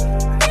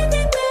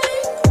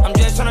 I'm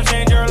just tryna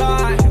change your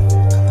life.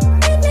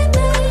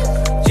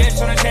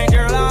 Just tryna change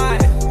your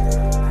life.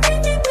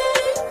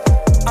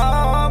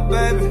 Oh,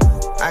 baby.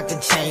 I can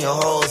change your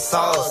whole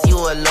sauce. You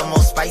a little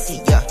more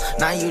spicy, yeah.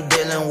 Now you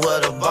dealing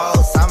with a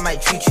boss. I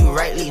might treat you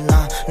rightly,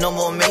 nah. No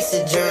more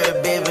messenger,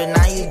 baby.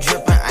 Now you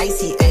dripping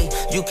icy, ayy.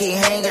 You keep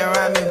hanging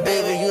around me,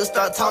 baby. You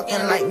start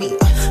talking like me.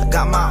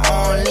 Got my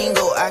own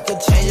lingo. I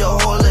could change your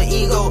whole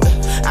ego.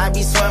 I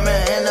be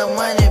swimming in the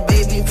money,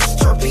 baby.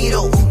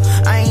 Torpedo.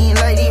 I ain't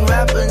like these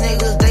rapper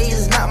niggas. They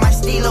is not my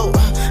stilo.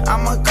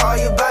 I'ma call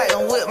you back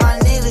and with my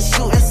niggas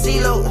shooting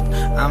CeeLo.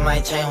 I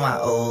might change my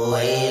old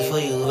ways for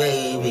you,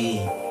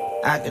 baby.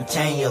 I can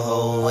change your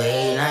whole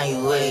way, now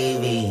you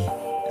wavy.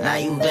 Now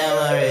you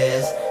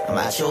glamorous, I'm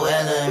out your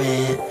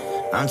element.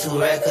 I'm too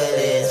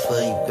reckless for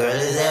you, girl,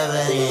 it's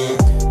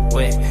evident.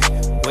 Wet.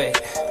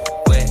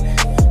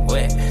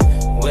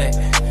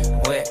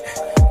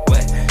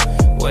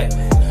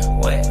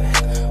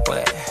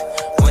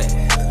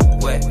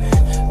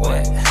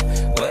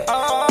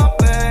 Oh,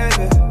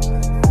 baby.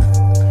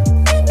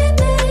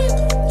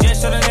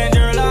 Just tryna change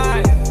your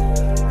life.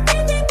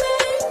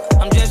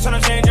 I'm just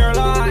tryna change your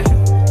life.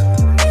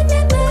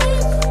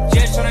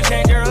 Just tryna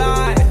change your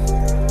life.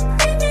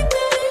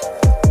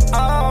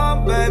 Oh,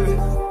 baby.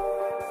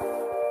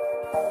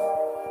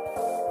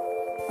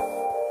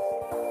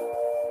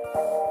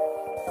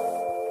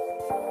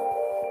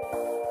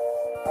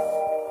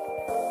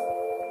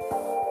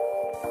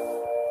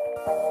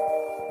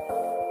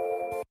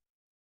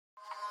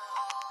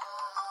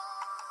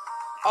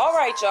 All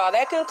right, y'all.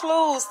 That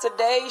concludes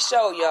today's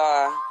show,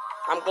 y'all.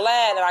 I'm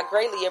glad and I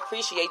greatly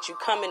appreciate you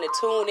coming to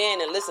tune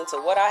in and listen to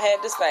what I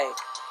had to say.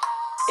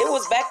 It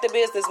was Back to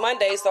Business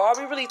Monday, so all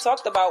we really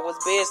talked about was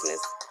business.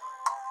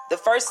 The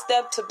first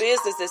step to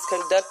business is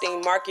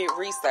conducting market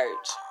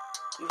research.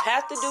 You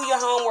have to do your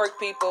homework,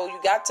 people. You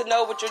got to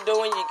know what you're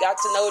doing. You got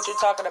to know what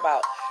you're talking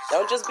about.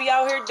 Don't just be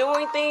out here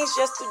doing things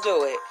just to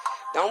do it.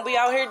 Don't be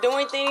out here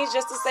doing things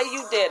just to say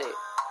you did it.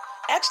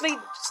 Actually,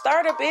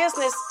 start a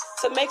business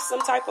to make some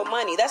type of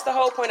money. That's the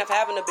whole point of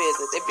having a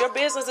business. If your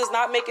business is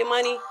not making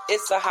money,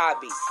 it's a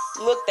hobby.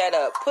 Look that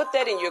up. Put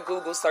that in your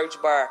Google search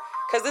bar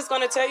because it's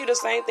going to tell you the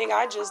same thing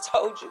I just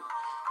told you.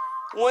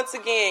 Once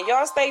again,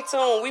 y'all stay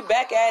tuned. We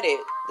back at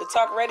it. The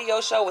Talk Radio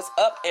Show is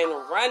up and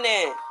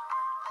running.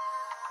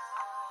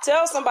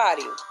 Tell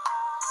somebody.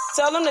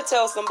 Tell them to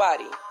tell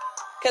somebody.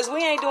 Because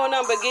we ain't doing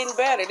nothing but getting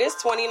better. This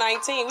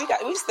 2019.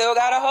 We still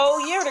got a whole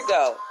year to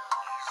go.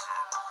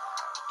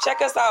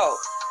 Check us out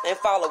and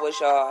follow us,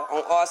 y'all,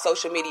 on all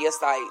social media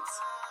sites.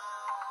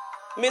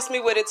 Miss Me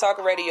With It Talk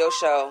Radio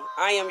Show.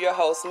 I am your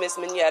host, Miss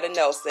Mignetta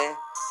Nelson,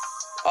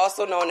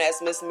 also known as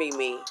Miss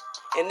Mimi.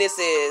 And this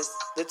is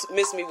the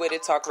Miss Me With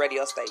It Talk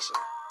Radio station.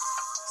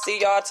 See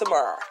y'all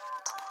tomorrow.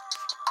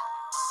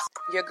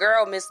 Your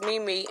girl, Miss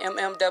Mimi,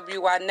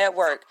 MMWI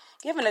Network,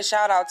 giving a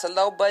shout out to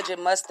Low Budget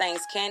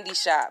Mustangs Candy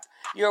Shop,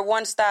 your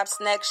one-stop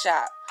snack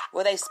shop,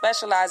 where they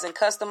specialize in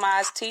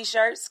customized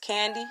t-shirts,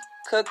 candy,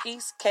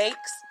 cookies,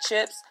 cakes,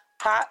 chips,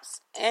 pops,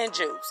 and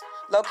juice.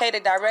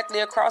 Located directly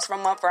across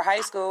from Mumford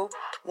High School,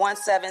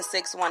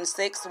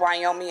 17616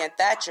 Wyoming and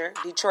Thatcher,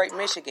 Detroit,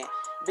 Michigan.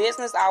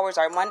 Business hours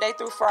are Monday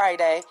through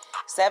Friday,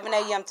 7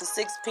 a.m. to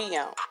 6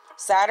 p.m.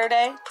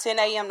 Saturday, 10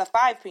 a.m. to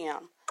 5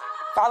 p.m.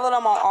 Follow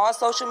them on all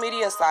social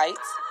media sites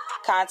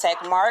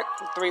Contact Mark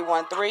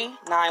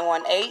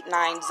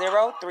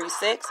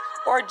 313-918-9036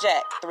 or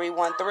Jack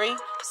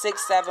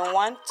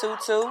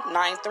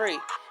 313-671-2293.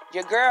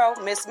 Your girl,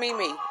 Miss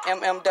Mimi,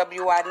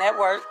 MMWI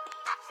Network.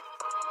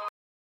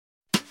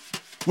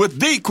 With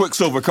the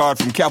Quicksilver Card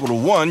from Capital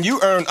One, you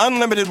earn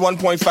unlimited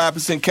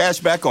 1.5% cash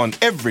back on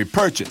every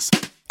purchase.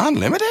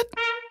 Unlimited?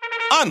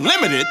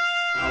 Unlimited?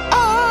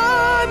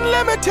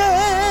 Unlimited!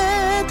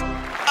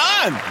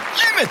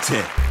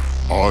 Unlimited!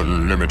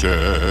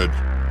 Unlimited!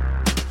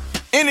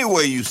 Any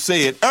way you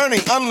say it,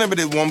 earning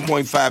unlimited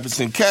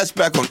 1.5% cash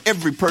back on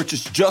every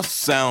purchase just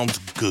sounds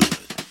good.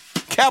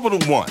 Capital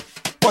One.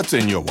 What's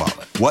in your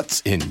wallet? What's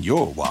in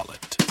your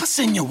wallet? What's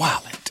in your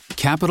wallet?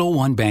 Capital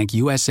One Bank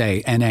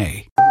USA,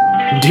 N.A.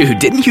 Dude,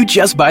 didn't you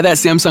just buy that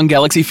Samsung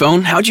Galaxy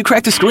phone? How'd you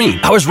crack the screen?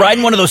 I was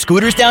riding one of those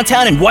scooters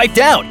downtown and wiped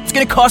out. It's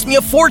gonna cost me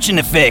a fortune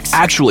to fix.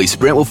 Actually,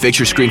 Sprint will fix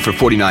your screen for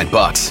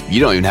 $49.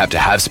 You don't even have to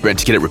have Sprint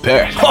to get it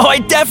repaired. Oh,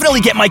 I'd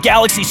definitely get my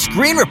Galaxy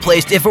screen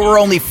replaced if it were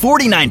only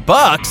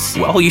 $49.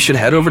 Well, you should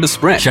head over to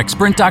Sprint. Check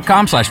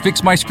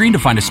sprint.com/fixmyscreen to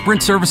find a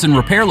Sprint service and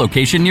repair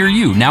location near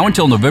you, now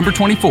until November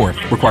 24th.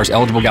 Requires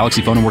eligible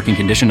Galaxy phone and working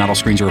condition. Not all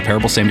screens are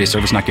repairable. Same-day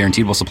service not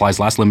guaranteed while supplies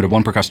last. Limited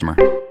one per customer.